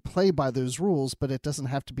 It can play by those rules, but it doesn't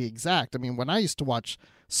have to be exact. I mean, when I used to watch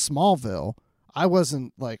Smallville, I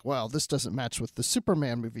wasn't like, well, this doesn't match with the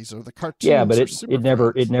Superman movies or the cartoons. Yeah, but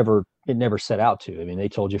it never set out to. I mean, they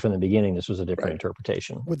told you from the beginning this was a different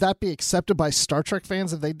interpretation. Would that be accepted by Star Trek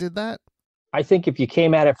fans if they did that? I think if you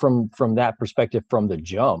came at it from that perspective from the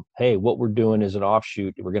jump, hey, what we're doing is an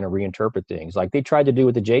offshoot. We're going to reinterpret things like they tried to do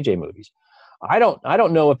with the JJ movies. I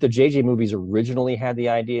don't know if the JJ movies originally had the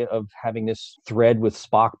idea of having this thread with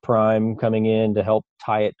Spock Prime coming in to help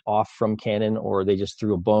tie it off from canon, or they just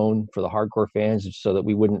threw a bone for the hardcore fans so that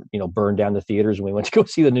we wouldn't, burn down the theaters when we went to go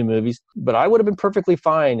see the new movies. But I would have been perfectly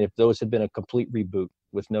fine if those had been a complete reboot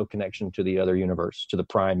with no connection to the other universe, to the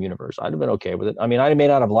Prime universe. I'd have been okay with it. I mean, I may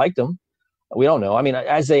not have liked them. We don't know. I mean,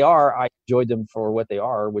 as they are, I enjoyed them for what they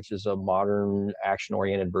are, which is a modern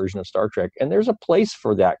action-oriented version of Star Trek. And there's a place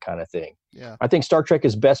for that kind of thing. Yeah. I think Star Trek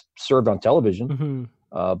is best served on television,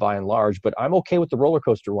 by and large, but I'm okay with the roller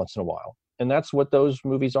coaster once in a while. And that's what those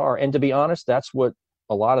movies are. And to be honest, that's what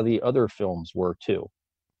a lot of the other films were too.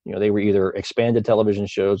 They were either expanded television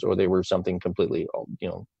shows or they were something completely,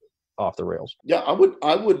 off the rails. Yeah,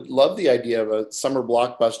 I would love the idea of a summer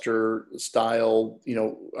blockbuster style,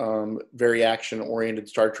 very action oriented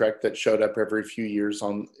Star Trek that showed up every few years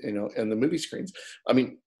on, in the movie screens. I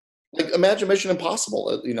mean, like imagine Mission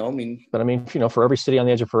Impossible, But for every City on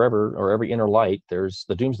the Edge of Forever or every Inner Light, there's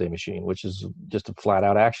the Doomsday Machine, which is just a flat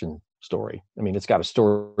out action story. I mean, it's got a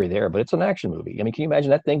story there, but it's an action movie. I mean, can you imagine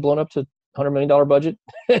that thing blown up to $100 million budget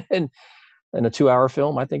and a 2-hour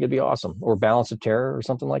film? I think it'd be awesome. Or Balance of Terror or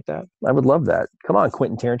something like that. I would love that. Come on,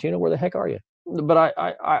 Quentin Tarantino, where the heck are you? But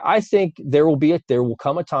I think there will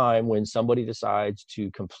come a time when somebody decides to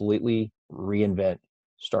completely reinvent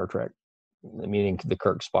Star Trek, meaning the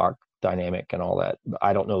Kirk Spock dynamic and all that.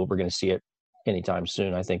 I don't know if we're going to see it anytime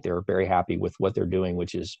soon. I think they're very happy with what they're doing,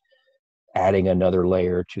 which is adding another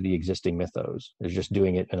layer to the existing mythos. They're just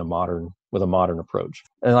doing it with a modern approach.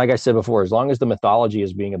 And like I said before, as long as the mythology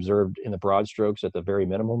is being observed in the broad strokes at the very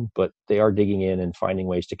minimum, but they are digging in and finding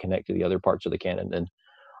ways to connect to the other parts of the canon, then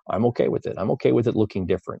I'm okay with it. I'm okay with it looking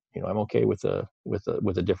different. I'm okay with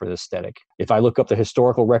a different aesthetic. If I look up the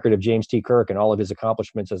historical record of James T. Kirk and all of his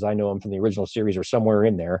accomplishments as I know him from the original series or somewhere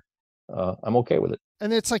in there, I'm okay with it.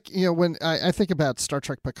 And it's like, when I think about Star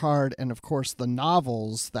Trek Picard, and of course the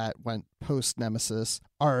novels that went post Nemesis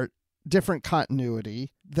are different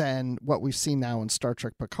continuity than what we've seen now in Star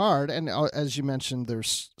Trek Picard. And as you mentioned,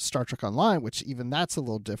 there's Star Trek Online, which even that's a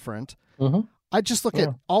little different. Mm-hmm. I just look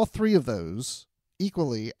at all three of those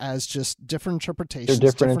equally as just different interpretations,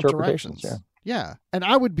 different directions. Yeah. And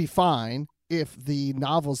I would be fine if the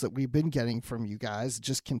novels that we've been getting from you guys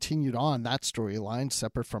just continued on that storyline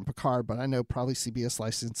separate from Picard, but I know probably CBS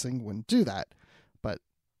licensing wouldn't do that. But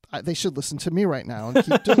they should listen to me right now and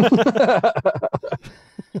keep doing it.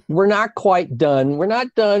 We're not quite done. We're not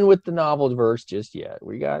done with the novel verse just yet.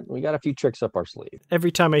 We got a few tricks up our sleeve.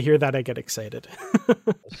 Every time I hear that, I get excited.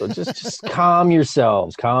 So just calm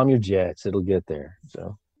yourselves, calm your jets. It'll get there.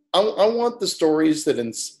 So I want the stories that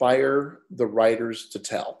inspire the writers to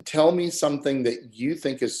tell. Tell me something that you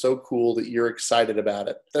think is so cool that you're excited about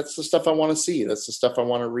it. That's the stuff I want to see. That's the stuff I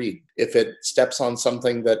want to read. If it steps on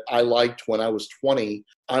something that I liked when I was 20,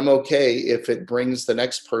 I'm okay if it brings the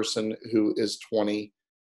next person who is 20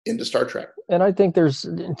 into Star Trek. And I think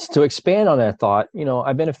to expand on that thought,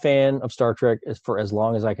 I've been a fan of Star Trek for as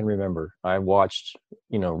long as I can remember. I watched,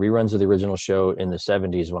 reruns of the original show in the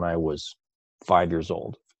 70s when I was 5 years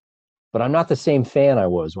old. But I'm not the same fan I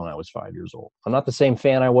was when I was 5 years old. I'm not the same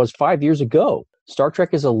fan I was 5 years ago. Star Trek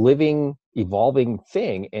is a living, evolving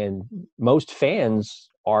thing, and most fans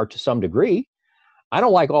are to some degree. I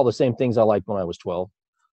don't like all the same things I liked when I was 12.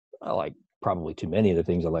 I like probably too many of the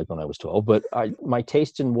things I liked when I was 12, but my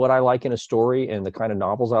taste in what I like in a story and the kind of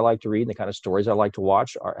novels I like to read and the kind of stories I like to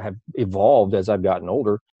watch have evolved as I've gotten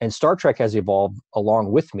older. And Star Trek has evolved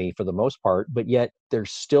along with me for the most part, but yet there's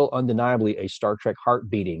still undeniably a Star Trek heart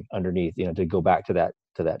beating underneath, to go back to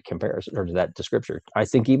that comparison or to that description. I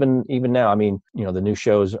think even now, the new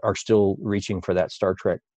shows are still reaching for that Star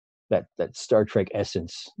Trek, that Star Trek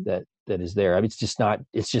essence that is there. It's just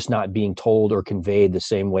not being told or conveyed the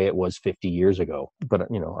same way it was 50 years ago. But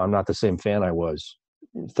I'm not the same fan I was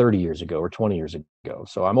 30 years ago or 20 years ago.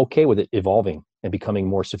 So I'm okay with it evolving and becoming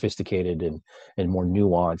more sophisticated and more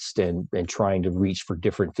nuanced and trying to reach for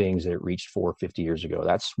different things that it reached for 50 years ago.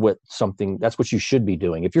 That's what you should be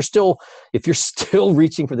doing. If you're still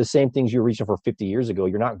reaching for the same things you were reaching for 50 years ago,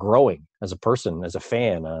 you're not growing as a person, as a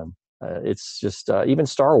fan. It's just even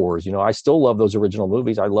Star Wars, I still love those original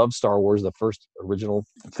movies. I love Star Wars, the first original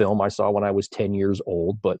film I saw when I was 10 years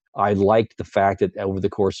old, but I liked the fact that over the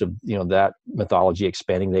course of, that mythology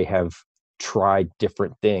expanding, they have tried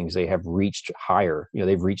different things. They have reached higher.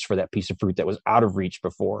 They've reached for that piece of fruit that was out of reach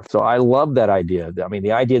before. So I love that idea.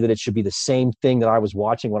 The idea that it should be the same thing that I was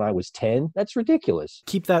watching when I was 10, that's ridiculous.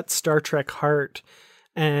 Keep that Star Trek heart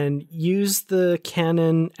and use the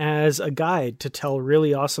canon as a guide to tell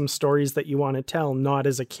really awesome stories that you want to tell, not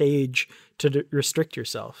as a cage to restrict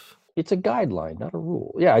yourself. It's a guideline, not a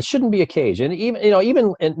rule. Yeah, it shouldn't be a cage. And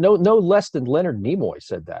even no less than Leonard Nimoy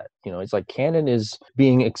said that. It's like canon is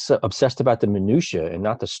being obsessed about the minutia and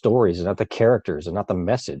not the stories and not the characters and not the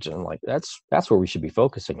message. And like that's where we should be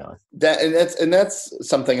focusing on. That's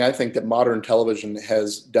something I think that modern television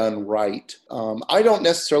has done right. I don't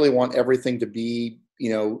necessarily want everything to be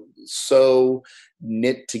so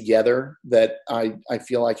knit together that I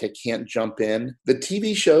feel like I can't jump in. The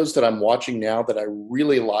TV shows that I'm watching now that I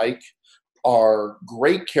really like are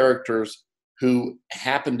great characters who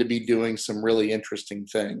happen to be doing some really interesting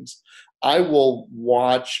things. I will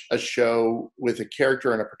watch a show with a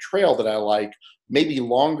character and a portrayal that I like maybe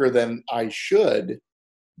longer than I should,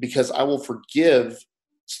 because I will forgive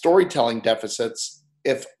storytelling deficits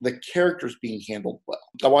if the character's being handled well.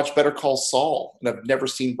 I watched Better Call Saul, and I've never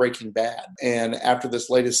seen Breaking Bad. And after this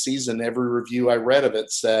latest season, every review I read of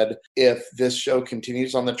it said, if this show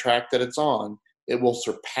continues on the track that it's on, it will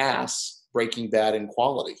surpass Breaking Bad in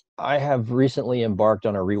quality. I have recently embarked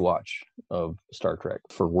on a rewatch of Star Trek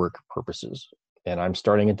for work purposes. And I'm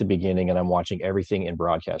starting at the beginning, and I'm watching everything in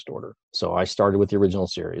broadcast order. So I started with the original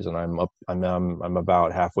series, and I'm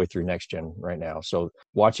about halfway through Next Gen right now. So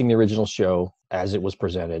watching the original show as it was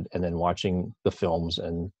presented, and then watching the films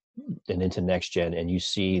and into Next Gen, and you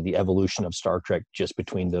see the evolution of Star Trek just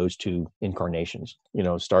between those two incarnations.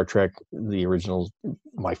 Star Trek, the original,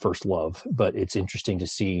 my first love, but it's interesting to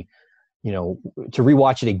see to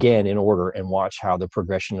rewatch it again in order and watch how the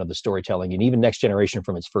progression of the storytelling, and even Next Generation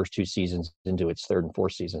from its first 2 seasons into its third and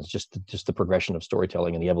fourth seasons, just the progression of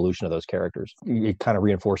storytelling and the evolution of those characters, it kind of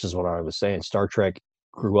reinforces what I was saying. Star Trek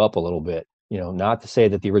grew up a little bit, not to say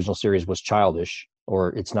that the original series was childish, or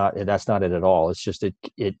it's not, that's not it at all. It's just it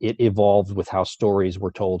evolved with how stories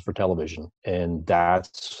were told for television, and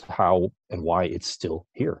that's how and why it's still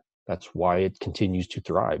here. That's why it continues to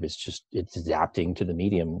thrive. It's adapting to the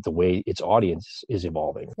medium, the way its audience is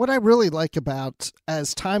evolving. What I really like about,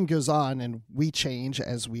 as time goes on and we change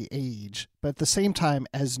as we age, but at the same time,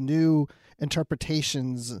 as new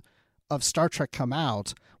interpretations of Star Trek come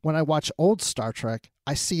out, when I watch old Star Trek,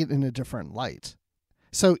 I see it in a different light.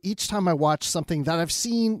 So each time I watch something that I've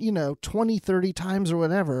seen, 20, 30 times or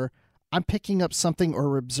whatever, I'm picking up something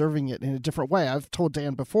or observing it in a different way. I've told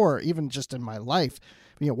Dan before, even just in my life,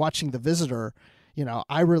 watching The Visitor,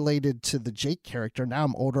 I related to the Jake character. Now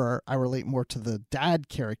I'm older, I relate more to the dad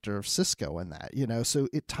character of Sisko in that, so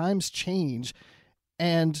times change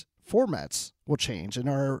and formats will change and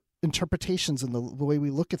our interpretations and the way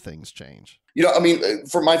we look at things change.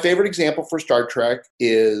 For my favorite example for Star Trek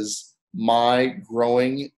is my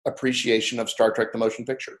growing appreciation of Star Trek: The Motion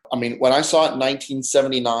Picture. When I saw it in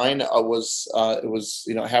 1979, it was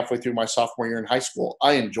halfway through my sophomore year in high school.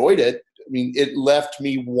 I enjoyed it. It left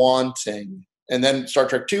me wanting. And then Star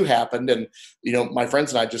Trek 2 happened, and my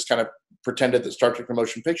friends and I just kind of pretended that Star Trek: The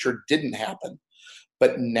Motion Picture didn't happen.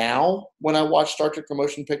 But now, when I watch Star Trek: The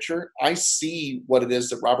Motion Picture, I see what it is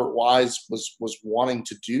that Robert Wise was wanting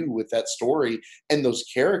to do with that story and those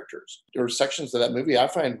characters. There are sections of that movie I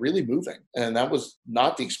find really moving, and that was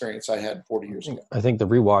not the experience I had 40 years ago. I think the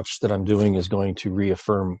rewatch that I'm doing is going to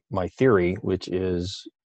reaffirm my theory, which is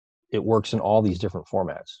it works in all these different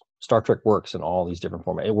formats. Star Trek works in all these different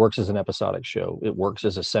formats. It works as an episodic show. It works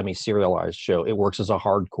as a semi-serialized show. It works as a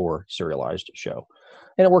hardcore serialized show,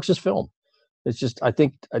 and it works as film. It's just, I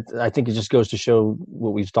think it just goes to show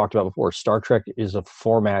what we've talked about before. Star Trek is a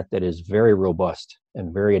format that is very robust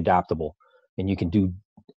and very adaptable, and you can do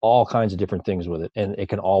all kinds of different things with it, and it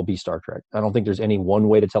can all be Star Trek. I don't think there's any one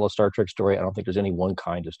way to tell a Star Trek story. I don't think there's any one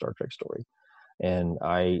kind of Star Trek story. And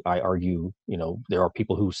I argue, there are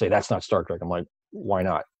people who say that's not Star Trek. I'm like, why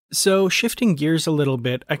not? So shifting gears a little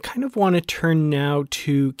bit, I kind of want to turn now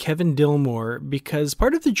to Kevin Dillmore, because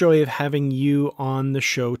part of the joy of having you on the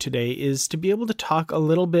show today is to be able to talk a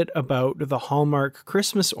little bit about the Hallmark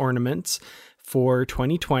Christmas ornaments for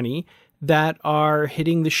 2020 that are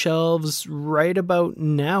hitting the shelves right about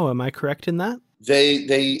now. Am I correct in that?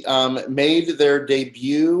 They made their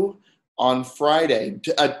debut on Friday.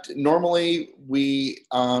 Normally, we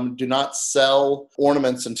do not sell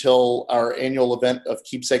ornaments until our annual event of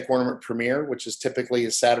Keepsake Ornament Premiere, which is typically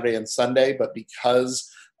a Saturday and Sunday. But because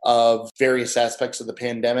of various aspects of the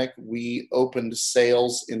pandemic, we opened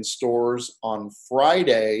sales in stores on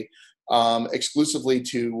Friday exclusively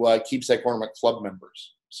to Keepsake Ornament Club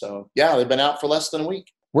members. So, yeah, they've been out for less than a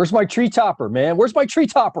week. Where's my tree topper, man? Where's my tree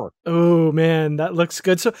topper? Oh, man, that looks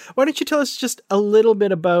good. So why don't you tell us just a little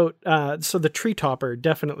bit about, so the tree topper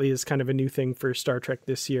definitely is kind of a new thing for Star Trek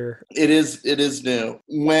this year. It is new.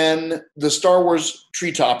 When the Star Wars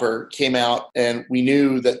tree topper came out and we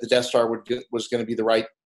knew that the Death Star was going to be the right,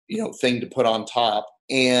 thing to put on top.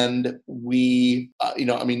 And we,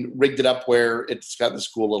 rigged it up where it's got this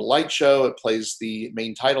cool little light show. It plays the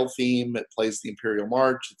main title theme. It plays the Imperial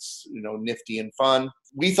March. It's, nifty and fun.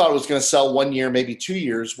 We thought it was going to sell 1 year, maybe 2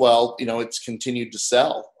 years. Well, it's continued to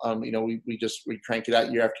sell. We crank it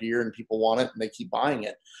out year after year and people want it and they keep buying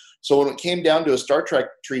it. So when it came down to a Star Trek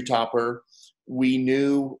tree topper, we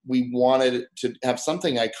knew we wanted to have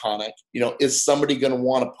something iconic. Is somebody going to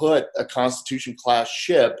want to put a Constitution class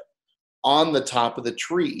ship on the top of the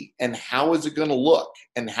tree, and how is it going to look,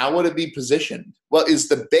 and how would it be positioned? Well, is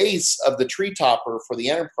the base of the tree topper for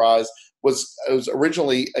the Enterprise was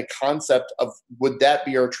originally a concept of, would that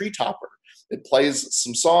be our tree topper? It plays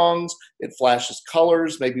some songs, it flashes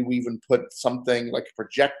colors. Maybe we even put something like a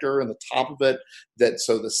projector in the top of it,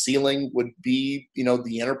 so the ceiling would be,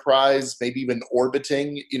 the Enterprise, maybe even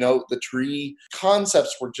orbiting, the tree.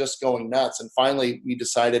 Concepts were just going nuts. And finally, we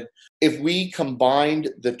decided if we combined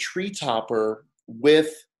the tree topper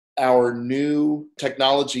with our new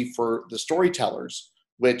technology for the storytellers,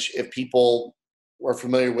 which if people are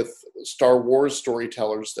familiar with Star Wars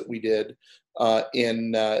storytellers that we did,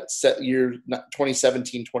 in set year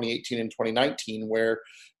 2017, 2018, and 2019, where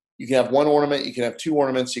you can have one ornament, you can have two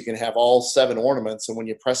ornaments, you can have all 7 ornaments, and when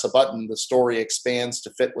you press a button, the story expands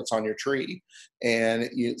to fit what's on your tree.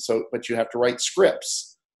 But you have to write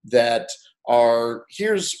scripts that are,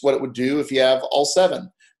 here's what it would do if you have all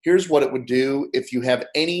 7. Here's what it would do if you have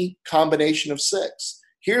any combination of 6.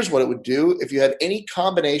 Here's what it would do if you had any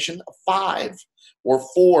combination of 5 or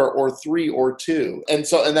 4 or 3 or 2. And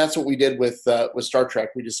that's what we did with Star Trek.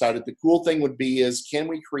 We decided the cool thing would be is, can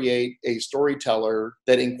we create a storyteller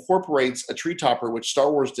that incorporates a tree topper, which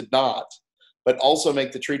Star Wars did not, but also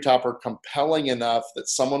make the tree topper compelling enough that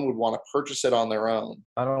someone would want to purchase it on their own.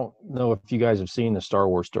 I don't know if you guys have seen the Star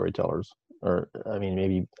Wars storytellers, or I mean,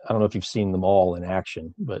 maybe, I don't know if you've seen them all in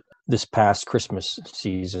action, but this past Christmas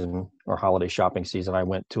season or holiday shopping season, I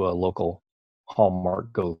went to a local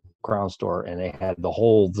Hallmark Go Crown store and they had the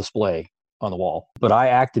whole display on the wall. But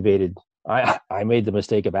I made the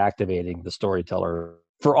mistake of activating the storyteller.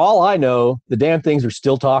 For all I know, the damn things are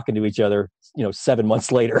still talking to each other, 7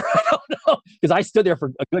 months later. I don't know. Because I stood there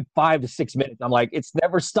for a good 5 to 6 minutes. I'm like, it's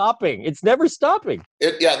never stopping. It's never stopping.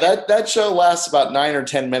 That show lasts about 9 or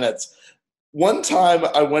 10 minutes. One time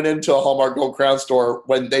I went into a Hallmark Gold Crown store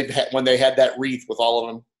when they had that wreath with all of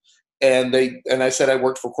them. And I said I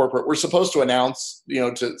worked for corporate. We're supposed to announce,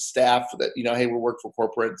 to staff that, hey, we work for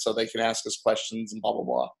corporate so they can ask us questions and blah, blah,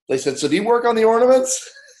 blah. They said, so do you work on the ornaments?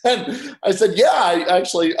 And I said, yeah,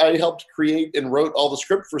 I helped create and wrote all the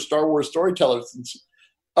script for Star Wars Storytellers. And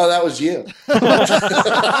oh, that was you.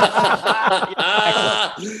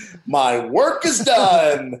 My work is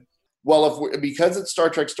done. Well, because it's Star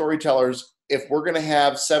Trek Storytellers, if we're going to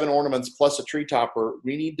have 7 ornaments plus a tree topper,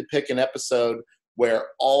 we need to pick an episode where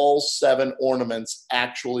all 7 ornaments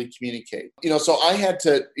actually communicate. So I had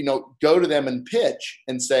to, go to them and pitch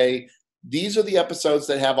and say, these are the episodes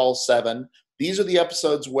that have all 7. These are the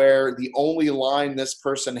episodes where the only line this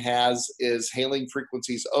person has is hailing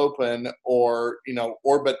frequencies open, or,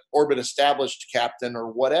 orbit established, captain,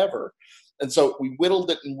 or whatever. And so we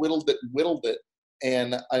whittled it and whittled it and whittled it.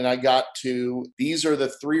 And I got to, these are the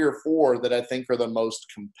 3 or 4 that I think are the most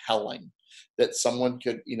compelling, that someone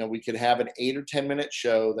could, we could have an 8 or 10 minute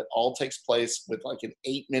show that all takes place with like an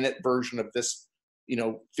 8-minute version of this,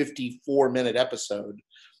 54-minute episode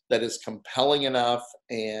that is compelling enough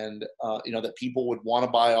and, that people would want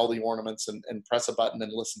to buy all the ornaments and press a button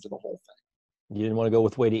and listen to the whole thing. You didn't want to go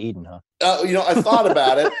with Way to Eden, huh? I thought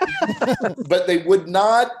about it, but they would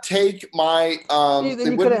not take my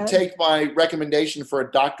take my recommendation for a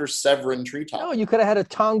Dr. Severin tree top. No, you could have had a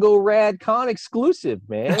Tongo Rad Con exclusive,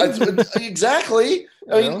 man. Exactly.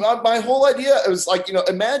 I mean, my whole idea was like,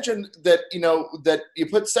 imagine that, that you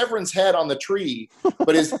put Severin's head on the tree,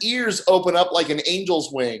 but his ears open up like an angel's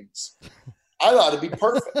wings. I thought it'd be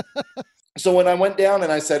perfect. So when I went down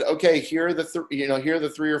and I said, okay, here are the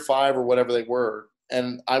 3 or 5 or whatever they were,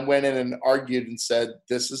 and I went in and argued and said,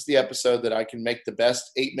 this is the episode that I can make the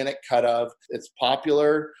best 8-minute cut of. It's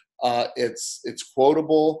popular. It's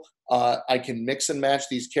quotable. I can mix and match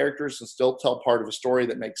these characters and still tell part of a story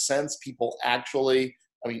that makes sense. People actually,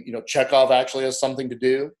 Chekhov actually has something to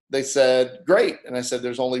do. They said, great. And I said,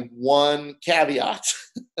 there's only one caveat.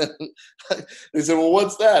 They said, well,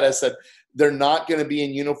 what's that? I said, they're not going to be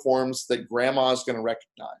in uniforms that grandma's going to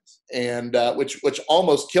recognize. And which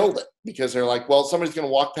almost killed it, because they're like, well, somebody's going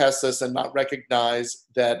to walk past this and not recognize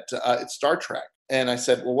that it's Star Trek. And I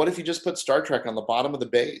said, well, what if you just put Star Trek on the bottom of the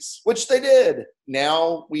base? Which they did.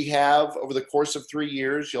 Now we have, over the course of 3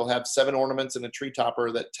 years, you'll have 7 ornaments and a tree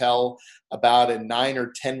topper that tell about a 9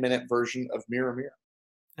 or 10 minute version of Mirror Mirror.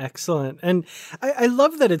 Excellent. And I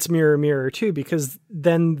love that it's Mirror Mirror too, because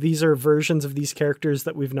then these are versions of these characters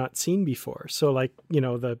that we've not seen before. So like,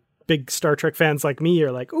 the big Star Trek fans like me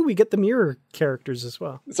are like, oh, we get the Mirror characters as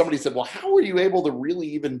well. Somebody said, well, how were you able to really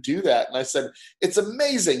even do that? And I said, it's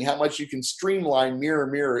amazing how much you can streamline Mirror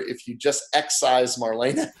Mirror if you just excise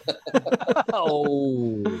Marlena.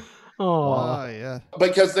 Oh, yeah.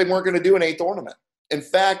 Because they weren't going to do an 8th ornament. In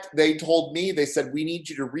fact, they told me, they said, we need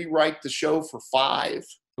you to rewrite the show for 5.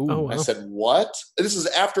 Oh, wow. I said, what? This is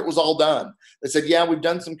after it was all done. They said, yeah, we've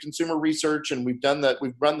done some consumer research and we've done that.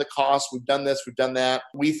 We've run the costs. We've done this. We've done that.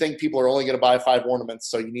 We think people are only going to buy 5 ornaments,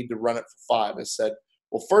 so you need to run it for 5. I said,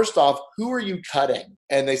 well, first off, who are you cutting?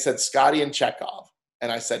 And they said, Scotty and Chekhov.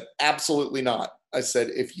 And I said, absolutely not. I said,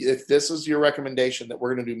 if this is your recommendation that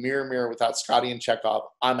we're going to do Mirror Mirror without Scotty and Chekhov,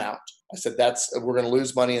 I'm out. I said, we're going to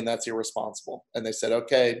lose money and that's irresponsible. And they said,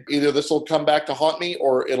 okay, either this will come back to haunt me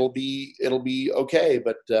or it'll be okay.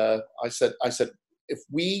 But I said, if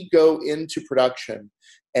we go into production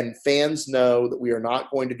and fans know that we are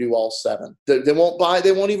not going to do all 7, they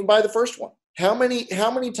won't even buy the first one. How many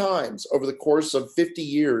times over the course of 50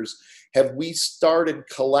 years have we started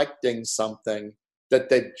collecting something that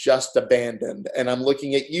they've just abandoned? And I'm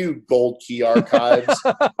looking at you, Gold Key Archives.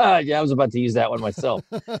 Yeah, I was about to use that one myself.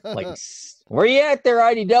 Like, where you at there,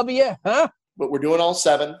 IDW? Huh? we're doing all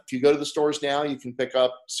 7. If you go to the stores now, you can pick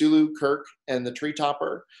up Sulu, Kirk, and the Tree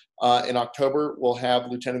Topper. In October, we'll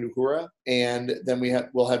have Lieutenant Uhura, and then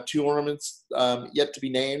we'll have 2 ornaments yet to be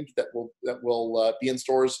named that will be in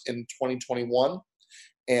stores in 2021,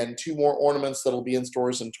 and 2 more ornaments that'll be in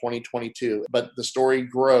stores in 2022. But the story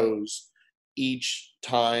grows each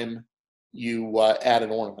time you add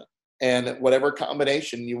an ornament, and whatever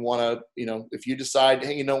combination you want to, if you decide,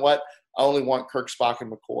 hey, you know what, I only want Kirk, Spock,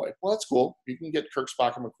 and McCoy. Well, that's cool. You can get Kirk,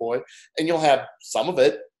 Spock, and McCoy, and you'll have some of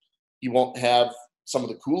it. You won't have some of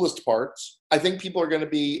the coolest parts. I think people are going to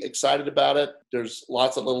be excited about it. There's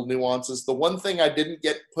lots of little nuances. The one thing I didn't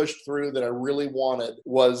get pushed through that I really wanted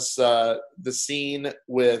was the scene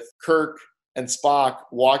with Kirk and Spock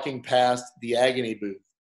walking past the Agony booth.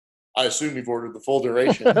 I assume you've ordered the full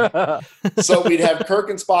duration. So we'd have Kirk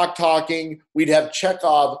and Spock talking. We'd have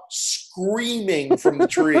Chekhov screaming from the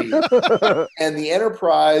tree. And the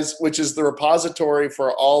Enterprise, which is the repository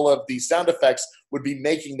for all of the sound effects, would be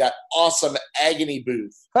making that awesome Agony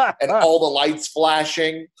booth. And all the lights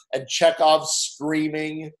flashing and Chekhov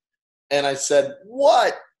screaming. And I said,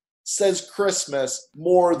 what says Christmas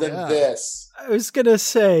more than this? I was going to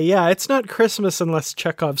say, it's not Christmas unless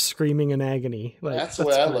Chekhov's screaming in agony. That's the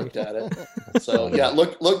way I looked at it. So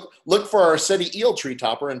look for our City Eel Tree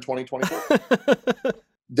Topper in 2024.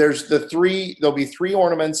 There'll be 3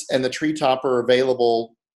 ornaments and the Tree Topper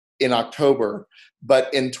available in October.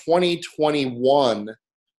 But in 2021,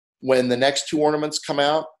 when the next 2 ornaments come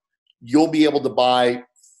out, you'll be able to buy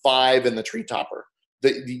 5 in the Tree Topper.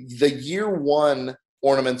 The year 1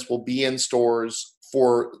 ornaments will be in stores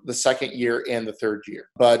for the second year and the third year.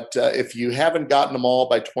 But if you haven't gotten them all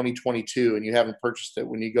by 2022 and you haven't purchased it,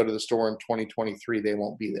 when you go to the store in 2023, they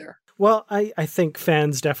won't be there. Well, I think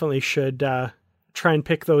fans definitely should try and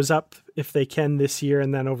pick those up if they can this year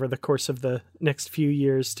and then over the course of the next few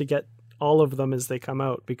years to get all of them as they come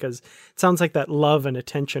out, because it sounds like that love and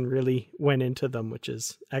attention really went into them, which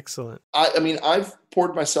is excellent. I mean, I've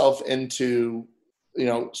poured myself into,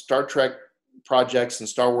 Star Trek projects and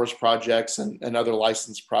Star Wars projects and other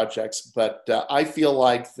licensed projects. But I feel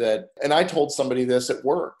like that, and I told somebody this at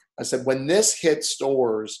work, I said, when this hit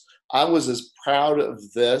stores, I was as proud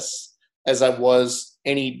of this as I was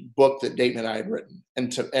any book that Dayton and I had written.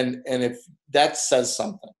 And if that says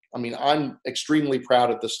something, I mean, I'm extremely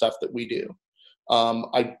proud of the stuff that we do.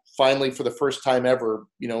 I finally, for the first time ever,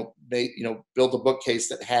 built a bookcase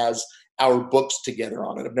that has our books together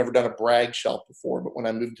on it. I've never done a brag shelf before, but when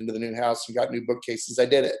I moved into the new house and got new bookcases, I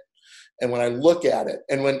did it. And when I look at it,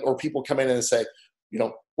 or people come in and say,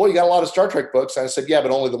 well, you got a lot of Star Trek books. And I said, yeah,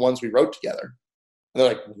 but only the ones we wrote together. And they're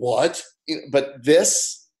like, what? But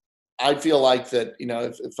this, I feel like that,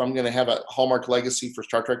 if I'm going to have a Hallmark legacy for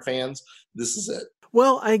Star Trek fans, this is it.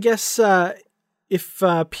 Well, I guess if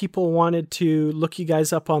people wanted to look you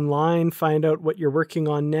guys up online, find out what you're working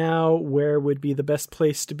on now, where would be the best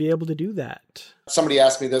place to be able to do that? Somebody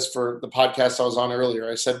asked me this for the podcast I was on earlier.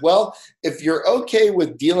 I said, well, if you're okay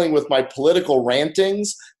with dealing with my political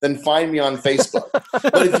rantings, then find me on Facebook.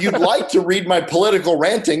 But if you'd like to read my political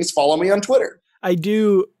rantings, follow me on Twitter. I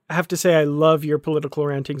do have to say I love your political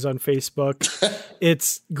rantings on Facebook.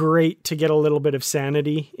 It's great to get a little bit of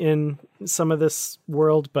sanity in some of this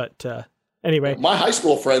world, but anyway. My high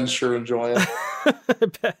school friends sure enjoy it. I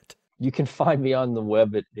bet. You can find me on the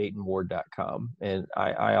web at DaytonWard.com, and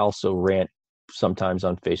I also rant sometimes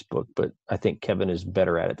on Facebook, but I think Kevin is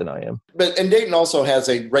better at it than I am. And Dayton also has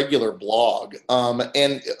a regular blog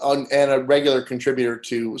and a regular contributor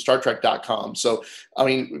to StarTrek.com. So, I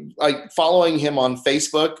mean, following him on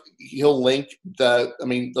Facebook, he'll link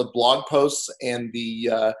the blog posts and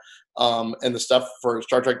the stuff for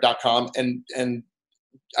StarTrek.com, and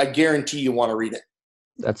I guarantee you want to read it.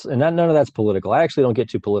 None of that's political. I actually don't get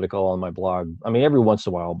too political on my blog. I mean, every once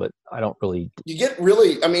in a while, but I don't really. You get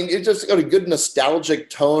really, I mean, it just got a good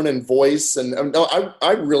nostalgic tone and voice. And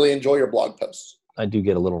I really enjoy your blog posts. I do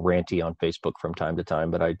get a little ranty on Facebook from time to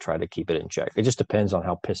time, but I try to keep it in check. It just depends on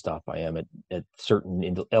how pissed off I am at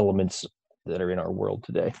certain elements that are in our world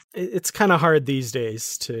today. It's kind of hard these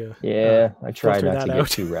days to. Yeah, I try not to get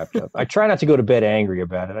too wrapped up. I try not to go to bed angry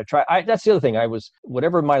about it. That's the other thing.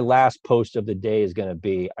 Whatever my last post of the day is going to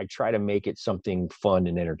be, I try to make it something fun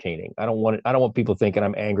and entertaining. I don't want people thinking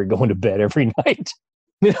I'm angry going to bed every night.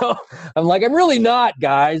 I'm like, I'm really not,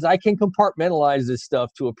 guys. I can compartmentalize this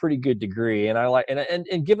stuff to a pretty good degree. And I like,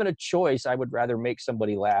 and given a choice, I would rather make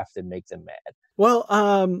somebody laugh than make them mad. Well,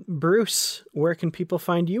 Bruce, where can people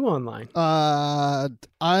find you online?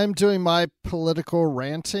 I'm doing my political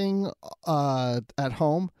ranting at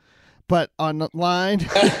home, but online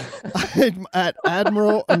I'm at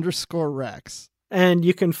Admiral_Rex. And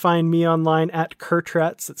you can find me online at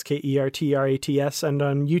Kertrats, that's Kertrats, and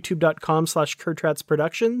on youtube.com/Kertrats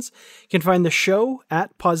Productions. You can find the show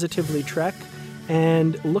at Positively Trek,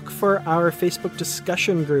 and look for our Facebook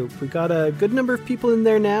discussion group. We got a good number of people in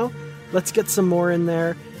there now. Let's get some more in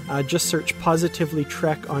there. Just search Positively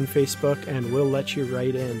Trek on Facebook, and we'll let you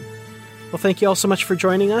right in. Well, thank you all so much for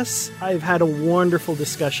joining us. I've had a wonderful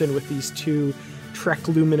discussion with these two Trek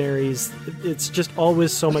luminaries. It's just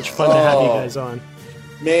always so much fun to have you guys on.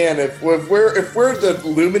 Man, if we're the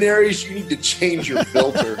luminaries, you need to change your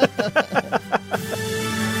filter.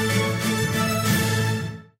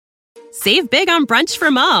 Save big on brunch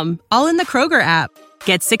for mom, all in the Kroger app.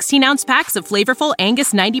 Get 16-ounce packs of flavorful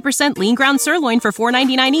Angus 90% lean ground sirloin for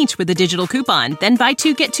 $4.99 each with a digital coupon. Then buy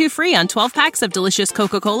 2, get 2 free on 12 packs of delicious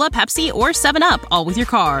Coca-Cola, Pepsi, or 7-Up, all with your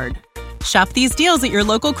card. Shop these deals at your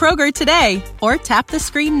local Kroger today, or tap the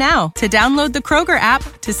screen now to download the Kroger app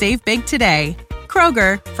to save big today.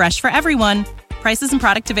 Kroger, fresh for everyone. Prices and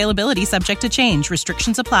product availability subject to change.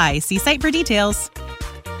 Restrictions apply. See site for details.